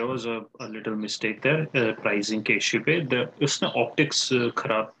that there was a little mistake there, pricing के इश्यू पे. उसने optics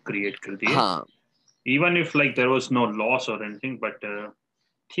खराब create कर दिए. हाँ, Even if like there was no loss or anything, but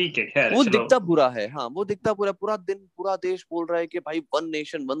ठीक है, खैर वो चलो. दिखता बुरा है। हाँ, वो दिखता पूरा दिन पूरा देश बोल रहा है कि भाई वन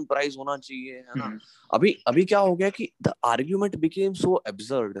नेशन वन प्राइस होना चाहिए, है ना। अभी अभी क्या हो गया कि the argument became so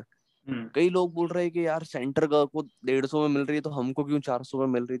absurd कई लोग बोल रहे हैं कि यार सेंटर का को 150 में मिल रही है तो हमको क्यों 400 में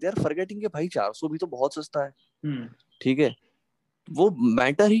मिल रही थी। यार फॉरगेटिंग के भाई 400 भी तो बहुत सस्ता है। ठीक है, वो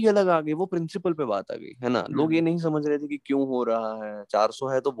मैटर ही अलग आ गई, वो प्रिंसिपल पे बात आ गई है ना। लोग ये नहीं समझ रहे थे कि क्यों हो रहा है। 400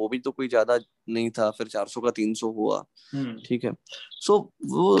 है तो वो भी तो कोई ज्यादा नहीं था, फिर 400 का 300 हुआ। ठीक है, सो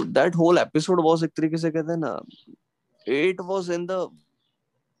वो दैट होल एपिसोड वाज एक तरीके से कहते हैं ना, it was in the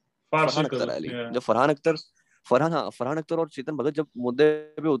Farhan farcical, Akhtar rally. जब फरहान अख्तर और चेतन भगत जब मुद्दे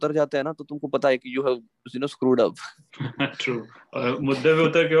पे उतर जाते हैं ना, तो तुमको पता है कि you have screwed up. True. और मुद्दे पे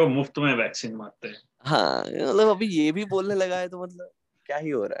उतर के वो मुफ्त में वैक्सीन मारते हैं। हाँ मतलब अभी ये भी बोलने लगा है तो मतलब क्या ही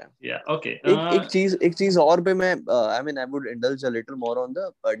हो रहा है। या ओके। एक चीज और पे मैं आई mean I would indulge a little more on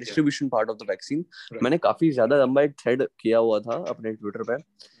the distribution part of the vaccine. मैंने काफी ज्यादा लंबा एक थ्रेड किया हुआ था अपने ट्विटर पे।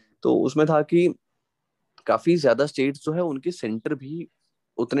 तो उसमें था कि काफी ज्यादा स्टेट्स जो है उनके सेंटर भी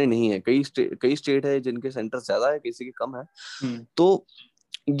उतने नहीं है। कई स्टेट है जिनके सेंटर ज्यादा है, किसी के कम है। तो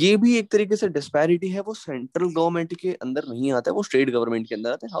ये भी एक तरीके से डिस्पैरिटी है, वो सेंट्रल गवर्नमेंट के अंदर नहीं आता है, वो स्टेट गवर्नमेंट के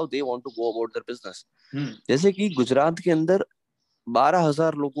अंदर आता है। How they want to go about their business. जैसे कि गुजरात के अंदर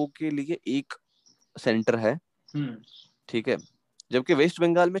 12,000 लोगों के लिए एक सेंटर है। ठीक है, जबकि वेस्ट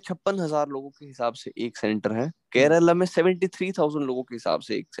बंगाल में 56,000 लोगों के हिसाब से एक सेंटर है। केरला में 73,000 लोगों के हिसाब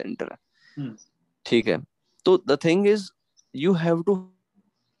से एक सेंटर है। ठीक है, तो the thing is you have to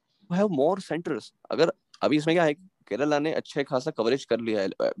have more centres. अगर अभी इसमें क्या है कि केरला ने अच्छे खासा कवरेज कर लिया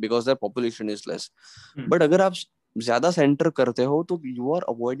है because their population is less. But अगर आप ज्यादा सेंटर करते हो तो यू आर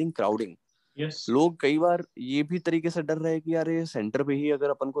अवॉइडिंग क्राउडिंग। लोग कई बार ये भी तरीके से डर रहे हैं कि यार ये सेंटर पे ही अगर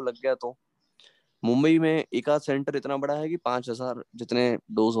अपन को लग गया तो। मुंबई में एक आध सेंटर इतना बड़ा है कि 5,000 जितने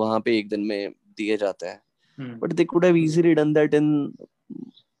डोज वहां पे एक दिन में दिए जाते हैं। But they could have easily done that in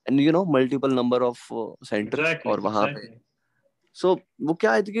multiple number of centres exactly और वहां पे। एग्जैक्टली। सो वो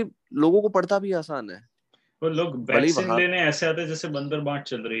क्या है कि लोगों को पड़ता भी आसान है। वो लोग भले ही वैक्सीन वहां, लेने ऐसे आते हैं जैसे बंदर बांट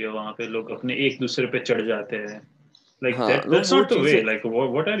चल रही है, वहां पे लोग अपने एक दूसरे पे चढ़ जाते हैं। लाइक हाँ दैट लोग दैट्स वो नॉट द वे, चीजें, like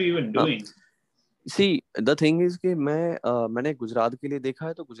what are you even हाँ doing? See the thing is कि मैंने गुजरात के लिए देखा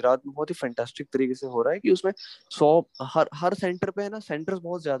है तो गुजरात में बहुत ही फैंटास्टिक तरीके से हो रहा है कि उसमें 100 हर हर सेंटर पे है ना, सेंटर्स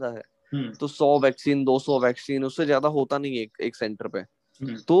बहुत ज्यादा है। तो 100 वैक्सीन 200 वैक्सीन उससे ज्यादा होता नहीं है एक सेंटर पे।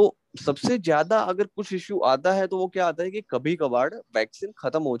 तो सबसे ज्यादा अगर कुछ इश्यू आता है तो वो क्या आता है कि कभी कभार वैक्सीन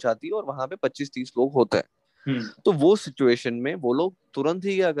खत्म हो जाती है और वहां पे 25-30 लोग होते हैं। तो वो सिचुएशन में वो लोग तुरंत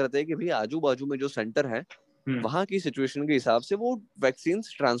ही क्या करते हैं कि भाई आजू बाजू में जो सेंटर है वहां की सिचुएशन के हिसाब से वो वैक्सीन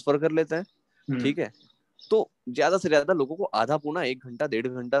ट्रांसफर कर लेते हैं। ठीक है, तो ज्यादा से ज्यादा लोगों को आधा पौना 1 घंटा 1.5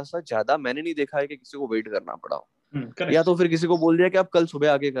 घंटा से ज्यादा मैंने नहीं देखा है कि किसी को वेट करना पड़ा हो। या करेक्ट। तो फिर किसी को बोल दिया कि आप कल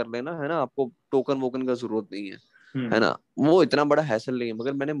सुबह आके कर लेना, है ना, आपको टोकन वोकन का जरूरत नहीं है ना। वो इतना बड़ा हैसल नहीं है।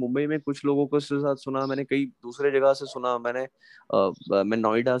 मगर मैंने मुंबई में कुछ लोगों को इसके साथ सुना, मैंने कई दूसरे जगह से सुना, मैं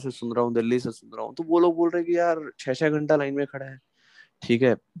नोएडा से सुन रहा हूँ, दिल्ली से सुन रहा हूँ, तो वो लोग बोल रहे हैं कि यार 6-6 घंटा लाइन में खड़ा है। ठीक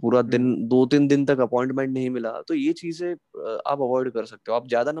है, पूरा दिन 2-3 दिन तक अपॉइंटमेंट नहीं मिला। तो ये चीजें आप अवॉइड कर सकते हो। आप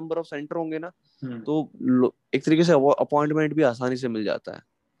ज्यादा नंबर ऑफ सेंटर होंगे ना तो एक तरीके से अपॉइंटमेंट भी आसानी से मिल जाता है।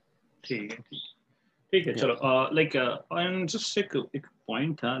 ठीक है ठीक है, या चलो। लाइक एंड जस्ट एक एक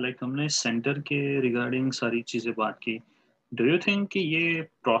पॉइंट था, लाइक हमने सेंटर के रिगार्डिंग सारी चीजें बात की। डू यू थिंक कि ये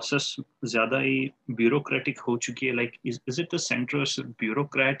प्रोसेस ज्यादा ही ब्यूरोक्रेटिक हो चुकी है? Like is it the centres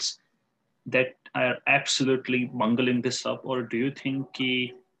bureaucrats that are absolutely bungling this up, or do you think कि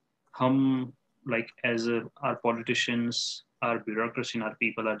हम, like as our politicians, our bureaucracy and our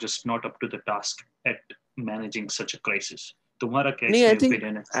people are just not up to the task at managing such a crisis? तुम्हारा क्या नहीं, आई इसमें think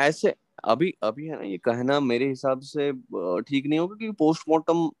opinion है? ऐसे अभी अभी है ना, ये कहना मेरे हिसाब से ठीक नहीं होगा क्योंकि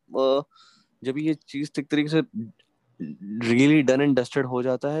पोस्टमार्टम जब ये चीज एक तरीके से रियली डन एंड डस्टेड हो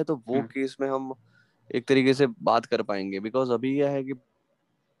जाता है तो वो केस में हम एक तरीके से बात कर पाएंगे। बिकॉज अभी यह है कि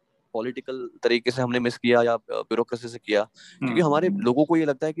पॉलिटिकल तरीके से हमने मिस किया या ब्यूरोक्रेसी से किया, क्योंकि हमारे लोगों को ये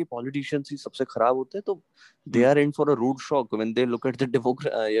लगता है कि पॉलिटिशियंस ही सबसे खराब होते हैं। तो they are in for a rude shock when they look at the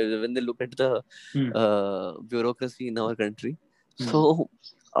when they look at the bureaucracy in our country. सो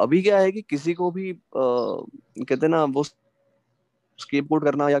अभी क्या है कि किसी को भी कहते हैं ना, वो स्केपगोट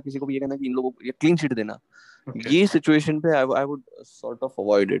करना या किसी को भी ये कहना कि इन लोगों को ये क्लीन शीट देना, Okay. ये सिचुएशन पे I would sort of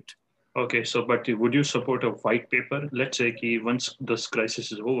avoid it. Okay, so but would you support a white paper? Let's say कि once this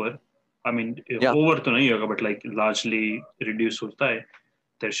crisis is over, I mean या over तो नहीं होगा, but like largely reduce होता है,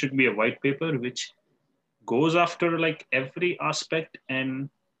 there should be a white paper which goes after like every aspect and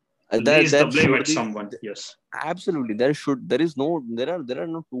lays the that blame should at be someone. Yes. absolutely, there are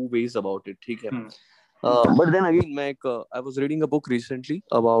no two ways about it। ठीक है, Hmm. but then again मैं एक I was reading a book recently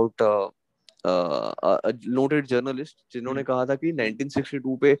about a noted journalist जिन्होंने Hmm. कहा था कि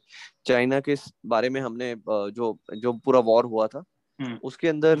 1962 पे China के बारे में हमने जो जो पूरा वॉर हुआ था Hmm. उसके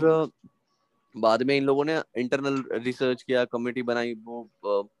अंदर बाद में इन लोगों ने इंटरनल रिसर्च किया, कमेटी बनाई, वो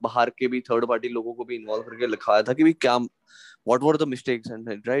बाहर के भी थर्ड पार्टी लोगों को भी इन्वॉल्व करके लिखाया था कि भी क्या what were the mistakes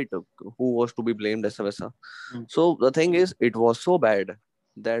and right who was to be blamed, ऐसा वैसा. Hmm. So the thing is it was so bad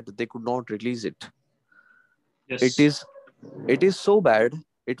that they could not release it. It Yes. Is it is so bad,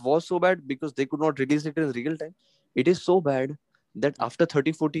 it was so bad because they could not release it in real time. It is so bad that after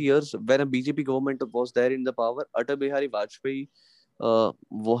 30-40 years, when a BJP government was there in the power, Atal Bihari Vajpayee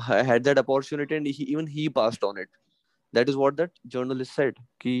had that opportunity and even he passed on it. That is what that journalist said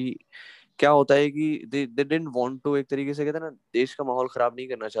कि क्या होता है कि they didn't want to, एक तरीके से कहते हैं ना, देश का माहौल खराब नहीं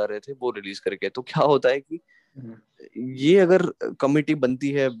करना चाह रहे थे वो रिलीज करके. तो क्या होता है कि Hmm. ये अगर कमिटी बनती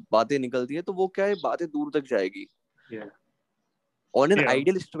है, बातें निकलती है, तो वो क्या है, बातें दूर तक जाएगी. Yeah. On an Yeah.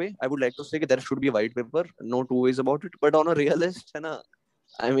 idealist way, I would like to say that there should be a white paper, no two ways about it. But on a realist, है ना,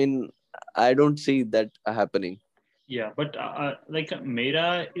 I mean, I don't see that happening. Yeah, but like मेरा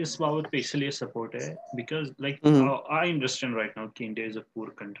इस बाबत पे इसलिए support है because like Mm-hmm. I understand right now कि India is a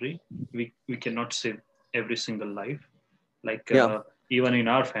poor country. We cannot save every single life. Like Yeah, even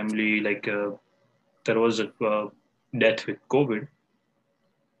in our family, like there was a death with COVID.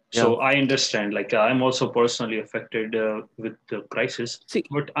 yeah. So I understand. Like I'm also personally affected with the crisis, See,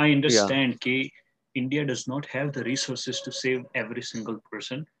 but I yeah. understand कि India does not have the resources to save every single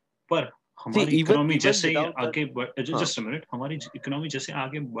person. पर See, हमारी even economy even जैसे ही without that, आगे बढ़ huh? Just minute हमारी economy जैसे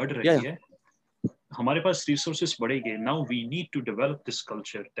आगे बढ़ Yeah, रही yeah, है हमारे पास रिसोर्सेस बढ़ेंगे now we need to develop this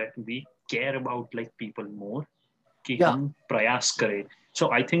culture that we care about like people more कि yeah. हम प्रयास करें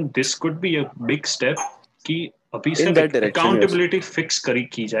सो I think this could be a big step कि अभी से In that direction, yes. Accountability fix करी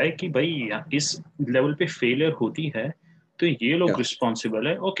की जाए कि भाई इस लेवल पे फेलियर होती है तो ये लोग Yeah, रिस्पॉन्सिबल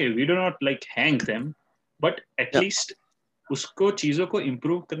है okay we do not like hang them but yeah. At least उसको चीजों को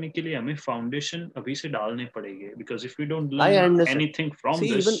इम्प्रूव करने के लिए हमें फाउंडेशन अभी से डालने पड़ेंगे because if you don't I learn understand. Anything from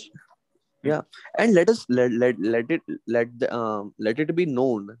See, this even yeah, and let us let it be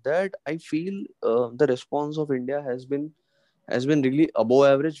known that I feel the response of India has been really above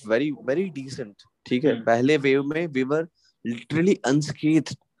average, very very decent. ठीक है, पहले wave में we were literally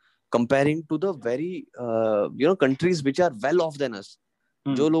unscathed comparing to the very countries which are well off than us.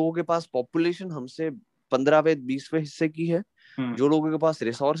 जो लोगों के पास population हमसे 15वें 20वें हिस्से की है, जो लोगों के पास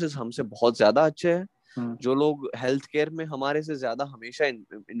रिसोर्सेज हमसे बहुत ज्यादा अच्छे हैं, जो लोग हेल्थ केयर में हमारे से ज्यादा हमेशा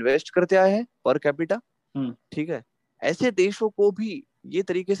इन्वेस्ट करते आए हैं पर कैपिटा, ठीक है, ऐसे देशों को भी ये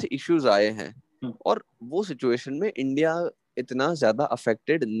तरीके से इश्यूज आए हैं. और वो सिचुएशन में इंडिया इतना ज्यादा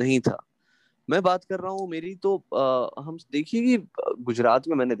अफेक्टेड नहीं था. मैं बात कर रहा हूँ मेरी, तो हम देखिए कि गुजरात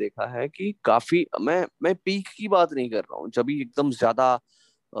में मैंने देखा है कि काफी, मैं पीक की बात नहीं कर रहा हूँ, जब भी एकदम ज्यादा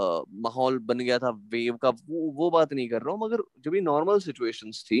माहौल बन गया था वेव का, वो बात नहीं कर रहा हूँ, मगर जब भी नॉर्मल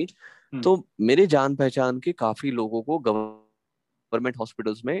सिचुएशंस थी, तो मेरे जान पहचान के काफी लोगों को गवर्नमेंट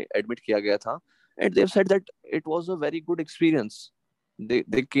हॉस्पिटल्स में एडमिट किया गया था. And they said that it was a very good experience.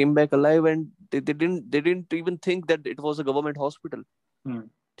 they came back alive and they didn't even think that it was a government hospital.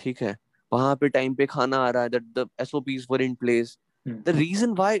 ठीक है, वहां पे टाइम पे खाना आ रहा है, that the SOPs were in place. The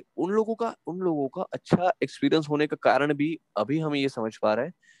reason why उन लोगों का अच्छा एक्सपीरियंस होने का कारण भी अभी हम ये समझ पा रहे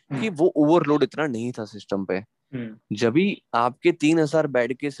हैं कि वो ओवरलोड इतना नहीं था सिस्टम पे. जब भी आपके 3,000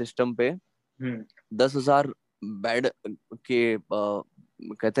 बेड के सिस्टम पे 10,000 बेड के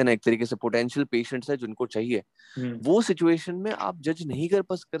कहते हैं ना, एक तरीके से पोटेंशियल पेशेंट्स है जिनको चाहिए, वो सिचुएशन में आप जज नहीं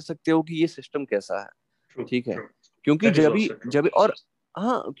कर सकते हो कि ये सिस्टम कैसा है. ठीक है, क्योंकि जब और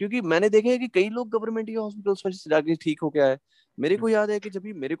हाँ, क्योंकि मैंने देखा है कि कई लोग गवर्नमेंट के हॉस्पिटल्स में जाके ठीक हो गया है. मेरे को याद है कि जब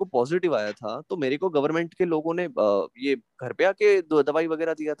भी मेरे को पॉजिटिव आया था तो मेरे को गवर्नमेंट के लोगों ने ये घर पे आके दवाई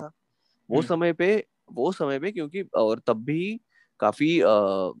वगैरह दिया था. वो समय पे वो समय पे क्योंकि, और तब भी काफी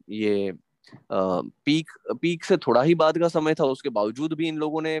ये पीक से थोड़ा ही बाद का समय था, उसके बावजूद भी इन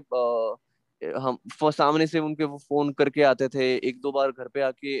लोगों ने हम सामने से उनके वो फोन करके आते थे, एक दो बार घर पे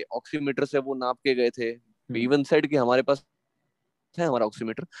आके ऑक्सीमीटर से वो नाप के गए थे. इवन सेड कि हमारे पास है हमारा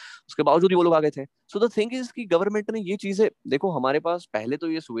ऑक्सीमीटर, उसके बावजूद भी वो लोग आ गए थे. सो द थिंग इज कि गवर्नमेंट ने ये चीजें, देखो हमारे पास पहले तो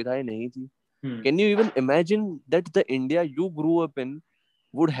ये सुविधाएं नहीं थी. Can you even imagine that the India you grew up in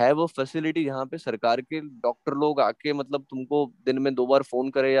would have a facility जहाँ पे सरकार के डॉक्टर लोग आके, मतलब तुमको दिन में 2 बार फोन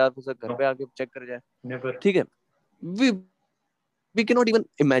करे या फिर घर पे आके चेक कर जाए. ठीक है, we we can not even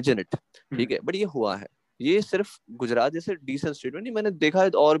imagine it. ठीक है, बट ये हुआ है. ये सिर्फ गुजरात जैसे डिसेंट स्टेट में नहीं, मैंने देखा है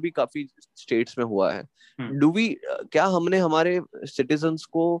और भी काफी स्टेट्स में हुआ है. डू वी क्या हमने हमारे सिटीजन्स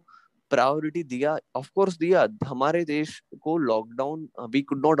को प्रायोरिटी दिया? ऑफ कोर्स दिया. हमारे देश को lockdown, we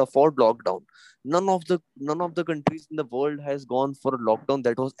could not afford lockdown. none of the countries in the world has gone for a lockdown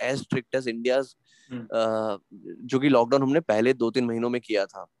that was as strict as India's, जो कि लॉकडाउन हमने पहले 2-3 महीनों में किया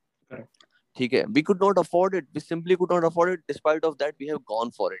था. ठीक है, we could not afford it, we simply could not afford it, despite of that we have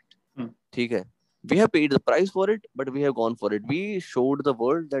gone for it. ठीक है, we have paid the price for it, but we have gone for it. We showed the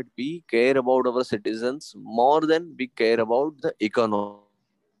world that we care about our citizens more than we care about the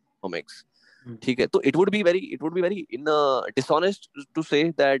economics. ठीक है, तो it would be very dishonest to say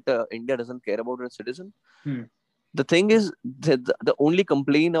that India doesn't care about its citizen. The thing is, the only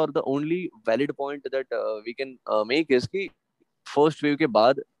complaint or the only valid point that we can make is कि first wave के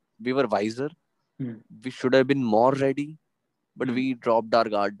बाद we were wiser, we should have been more ready, but we dropped our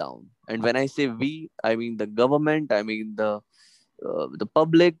guard down. And when I say we, I mean the government, I mean the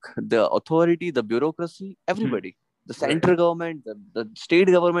public, the authority, the bureaucracy, everybody, the central government, the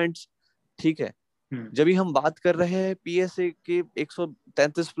state governments. ठीक है, जब भी हम बात कर रहे हैं PSA के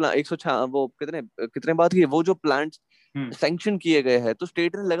 133 प्लान 100 वो कितने बात की, वो जो प्लांट्स सैंक्शन किए गए हैं, तो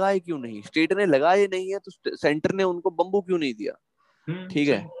स्टेट ने लगाए क्यों नहीं? स्टेट ने लगाए नहीं है तो सेंटर ने उनको बम्बू क्यों नहीं दिया? ठीक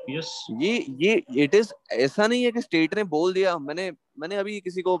है, ये इट इज, ऐसा नहीं है कि स्टेट ने बोल दिया। मैंने अभी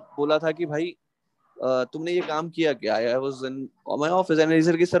किसी को बोला था कि भाई तुमने ये काम किया क्या? I was in my office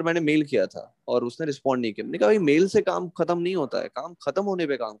analysis की, सर मैंने मेल किया था और उसने रिस्पॉन्ड नहीं किया। मैंने कहा भाई मेल से काम खत्म नहीं होता है, काम खत्म होने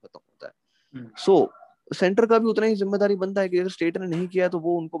पे काम खत्म होता है। सो सेंटर का भी उतना ही जिम्मेदारी बनता है कि अगर स्टेट ने नहीं किया तो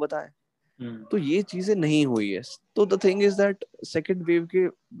वो उनको बताए। तो ये चीजें नहीं हुई है। तो the thing is that second wave के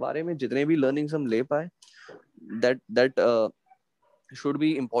बारे में जितने भी लर्निंग्स हम ले पाए, दैट शुड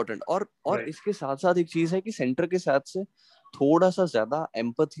बी इम्पोर्टेंट। और इसके साथ साथ एक चीज है कि सेंटर के साथ से थोड़ा सा ज्यादा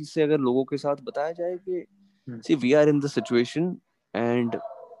एम्पैथी से अगर लोगों के साथ बताया जाए कि सी we are in the situation and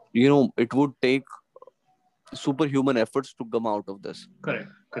you know it would take super human efforts to come out of this.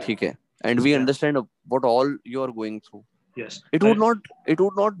 Correct, ठीक है, and we understand what all you are going through. Yes. It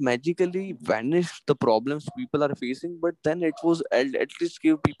would not magically vanish the problems people are facing, but then it was at least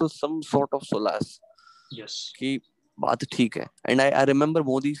give people some sort of solace. Yes. कि बात ठीक है। And I remember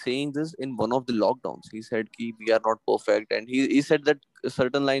Modi saying this in one of the lockdowns. He said कि we are not perfect, and he said that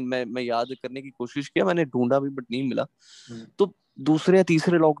certain line मैं याद करने की कोशिश किया, मैंने ढूंढा भी बट नहीं मिला। तो दूसरे या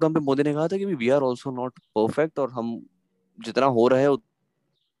तीसरे लॉकडाउन पे मोदी ने कहा था कि we are also not perfect, और हम जितना हो रहा है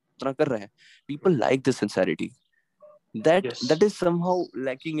उतना कर रहे हैं। People like the sincerity. That is somehow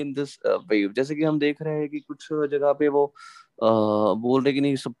lacking in this wave. जैसे कि हम देख रहे हैं कि कुछ जगह पे वो बोल रहे कि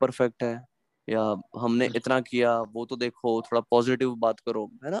नहीं सब परफेक्ट है, या हमने इतना किया, वो तो देखो थोड़ा पॉजिटिव बात करो,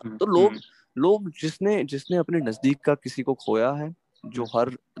 है ना? तो लोग जिसने अपने नजदीक का किसी को खोया है, जो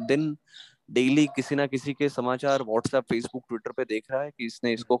हर दिन डेली किसी ना किसी के समाचार व्हाट्सएप फेसबुक ट्विटर पे देख रहा है कि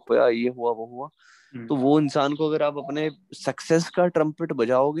इसने इसको खोया, ये हुआ वो हुआ, तो वो इंसान को अगर आप अपने सक्सेस का ट्रम्पेट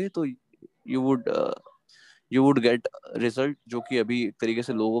बजाओगे तो यू वुड गेट रिजल्ट, जो कि अभी एक तरीके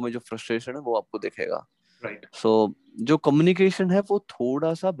से लोगों में जो फ्रस्ट्रेशन है वो आपको दिखेगा। राइट। सो जो कम्युनिकेशन है वो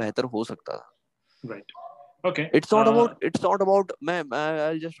थोड़ा सा बेहतर हो सकता है। Right, okay. It's not about मैं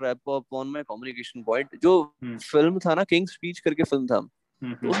I just wrap up on my communication point. जो फिल्म था ना, किंग स्पीच करके फिल्म था,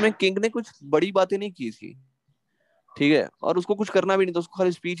 तो उसमें किंग ने कुछ बड़ी बातें नहीं की थी, ठीक है, और उसको कुछ करना भी नहीं था, उसको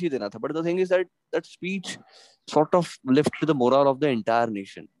खाली स्पीच ही देना था। But the thing is that speech sort of lifted the moral of the entire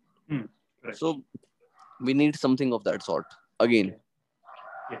nation. So we need something of that sort again.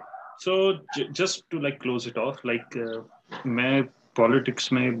 Yeah. So just to like close it off, like मैं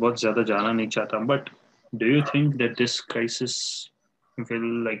politics में बहुत ज़्यादा जाना नहीं चाहता, but do you think that this crisis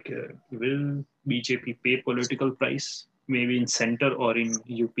will BJP pay political price maybe in center or in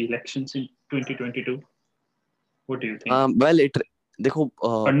UP elections in 2022? What do you think? Well, देखो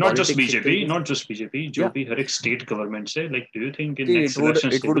not just BJP, जो भी हर एक state government से, like do you think in next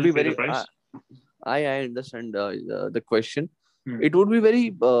elections it would be very price? I understand the question. It would be very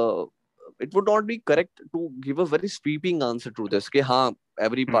it would not be correct to give a very sweeping answer to this कि हाँ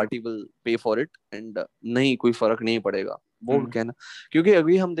every party will pay for it and नहीं कोई फर्क नहीं पड़ेगा, वो कहना। क्योंकि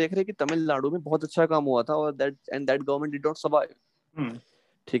अभी हम देख रहे हैं कि तमिलनाडु में बहुत अच्छा काम हुआ था और that government did not survive।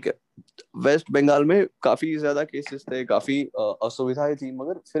 ठीक है, वेस्ट बंगाल में काफी ज्यादा केसेस थे, काफी असुविधाएं थी,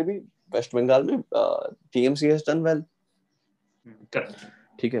 मगर फिर भी वेस्ट बंगाल में टीएमसी हैज डन वेल।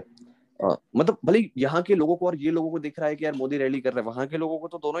 ठीक है, मतलब भले यहाँ के लोगों को और ये लोगों को दिख रहा है कि यार मोदी रैली कर रहे हैं, वहां के लोगों को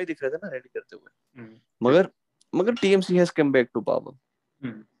तो दोनों ही दिख रहे थे ना रैली करते हुए, मगर TMC has come back to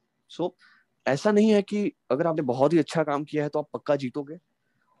power. सो ऐसा नहीं है कि अगर आपने बहुत ही अच्छा काम किया है तो आप पक्का जीतोगे,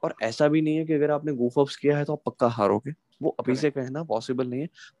 और ऐसा भी नहीं है कि अगर आपने goof ups किया है तो आप पक्का हारोगे। वो अभी से कहना पॉसिबल नहीं है,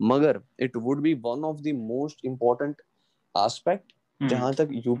 मगर it would be one of the most important aspect. जहां तक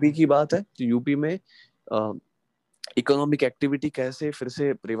यूपी की बात है, तो यूपी में इकोनॉमिक एक्टिविटी कैसे फिर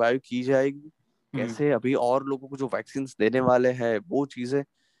से रिवाइव की जाएगी, कैसे अभी और लोगों को जो वैक्सीन देने वाले हैं वो चीजें।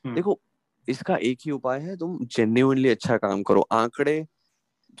 देखो, इसका एक ही उपाय है, तुम जेन्युइनली अच्छा काम करो। आंकड़े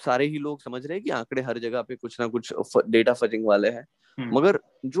सारे ही लोग समझ रहे हैं कि आंकड़े हर जगह पे कुछ ना कुछ डेटा फजिंग वाले हैं, मगर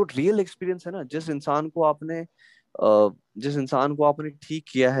जो रियल एक्सपीरियंस है ना, जिस इंसान को आपने जिस इंसान को आपने ठीक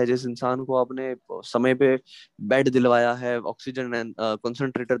किया है, जिस इंसान को आपने समय पे बेड दिलवाया है, ऑक्सीजन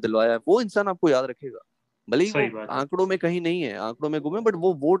कंसंट्रेटर दिलवाया है, वो इंसान आपको याद रखेगा। भले ही सही वो बात है। आंकड़ों में कहीं नहीं है, आंकड़ों में गुम है, बट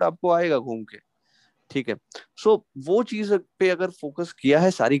वो वोट आपको आएगा घूम के। ठीक है। सो वो चीज पे अगर फोकस किया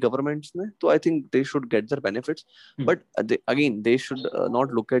है सारी गवर्नमेंट्स ने, तो I think they should get their benefits. Hmm, but again they should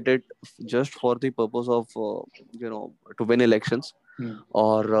not look at it just for the purpose of you know to win elections. हम्म,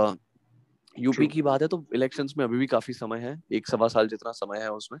 और यूपी ट्रू। की बात है तो इलेक्शंस में अभी भी काफी समय है, 1 सवा साल जितना समय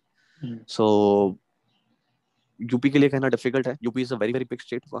है उसमें। हम्म, सो यूपी के लिए कहना डिफिकल्ट है। UP is a very very big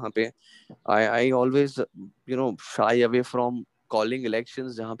state. वहां पे I always shy away from calling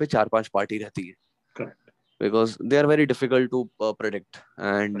elections जहाँ पे 4 5 पार्टी रहती है, correct. Because they are very difficult to predict.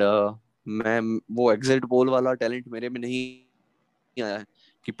 And मैं वो एग्जिट पोल वाला टैलेंट मेरे में नहीं आया है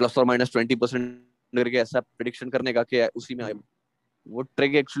कि +or -20% करके ऐसा प्रिडिक्शन करने का कि उसी में आए। वो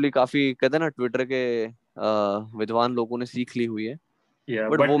ट्रिक एक्चुअली काफी कहते हैं ना ट्विटर के विद्वान लोगों ने सीख ली हुई है, या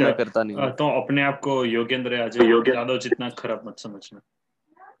बट वो बट मैं करता नहीं हूँ। तो अपने आप को योगेंद्र यादव जितना खराब मत समझना।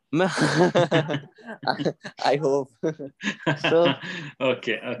 मैं I hope so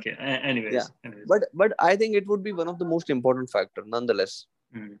okay okay, या anyways anyways. But I think it would be one of the most important factor nonetheless.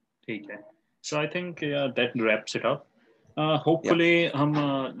 ठीक है। सो I think that raps it up. या होपफुली हम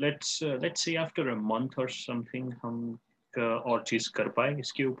let's see after a month और something हम और चीज कर पाए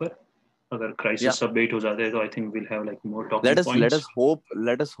इसके ऊपर। अगर या क्राइसिस अपडेट हो जाता है तो I think will have like more late talking us late points. Us hope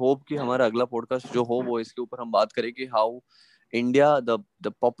let us hope कि हमारा अगला पॉडकास्ट जो हो वो इसके ऊपर हम बात करें कि how India, the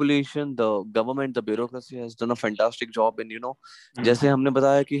population, the government, the bureaucracy has done a fantastic job in जैसे हमने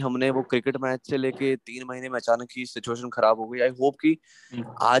बताया कि हमने वो क्रिकेट मैच से लेके 3 महीने में अचानक ही सिचुएशन खराब हो गई। आई होप कि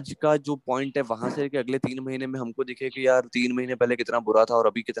आज का जो पॉइंट है वहां से लेके अगले 3 महीने में हमको दिखे कि यार 3 महीने पहले कितना बुरा था और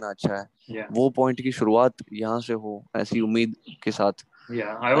अभी कितना अच्छा है। या वो पॉइंट की शुरुआत यहाँ से हो, ऐसी उम्मीद के साथ।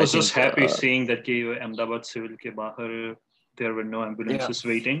 Yeah, I I was just think happy seeing that कि Ahmedabad civil के बाहर there were no या ambulances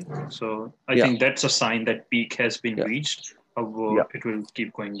waiting. So I या think that's a sign that peak has been या reached. अब वो या it will keep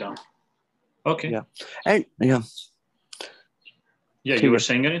going down. Okay. या एंड या Yeah, you ठीक were है।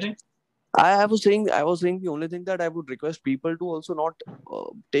 saying anything? I was saying the only thing that I would request people to also not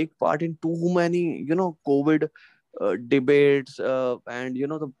take part in too many, COVID debates and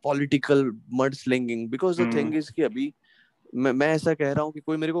the political mudslinging, because the Hmm. thing is कि अभी मैं ऐसा कह रहा हूँ कि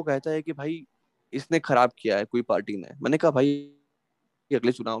कोई मेरे को कहता है कि भाई इसने खराब किया है कोई पार्टी ने, मैंने कहा भाई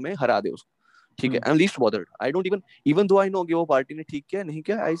अगले चुनाव में हरा दे उसको। ठीक है, Hmm. I am least bothered. I don't even though I know कि वो पार्टी ने ठीक किया नहीं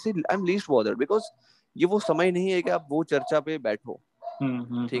किया, आई से I am least bothered, because ये वो समय नहीं है कि आप वो चर्चा पे बैठो। Hmm.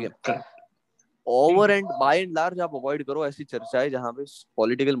 Hmm. ठीक Hmm. है, Correct. ठीक ओवर है। एंड बाय एंड लार्ज आप अवॉइड करो ऐसी चर्चाएं जहां पे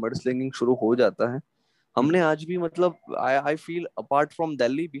पॉलिटिकल मडस्लिंगिंग शुरू हो जाता है। Hmm. हमने आज भी मतलब I feel apart from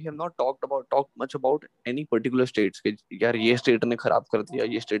Delhi we have not talk much about any particular states के यार ये स्टेट ने खराब कर दिया,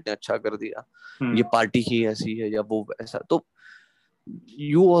 ये स्टेट ने अच्छा कर दिया, Hmm. ये पार्टी ही ऐसी है या वो ऐसा। तो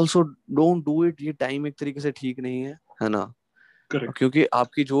you also don't do it. ये टाइम एक तरीके से ठीक नहीं है ना? Correct. क्योंकि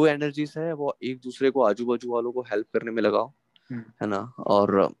आपकी जो एनर्जीज है वो एक दूसरे को, आजू बाजू वालों को हेल्प करने में लगाओ, Hmm. है ना?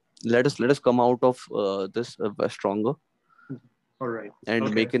 और let us come out of this stronger All right. and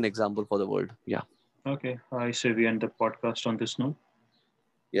Okay. make an example for the world. Yeah. Okay. I say we end the podcast on this note.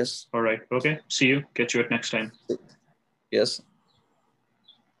 Yes. All right. Okay. See you. Catch you at next time. Yes.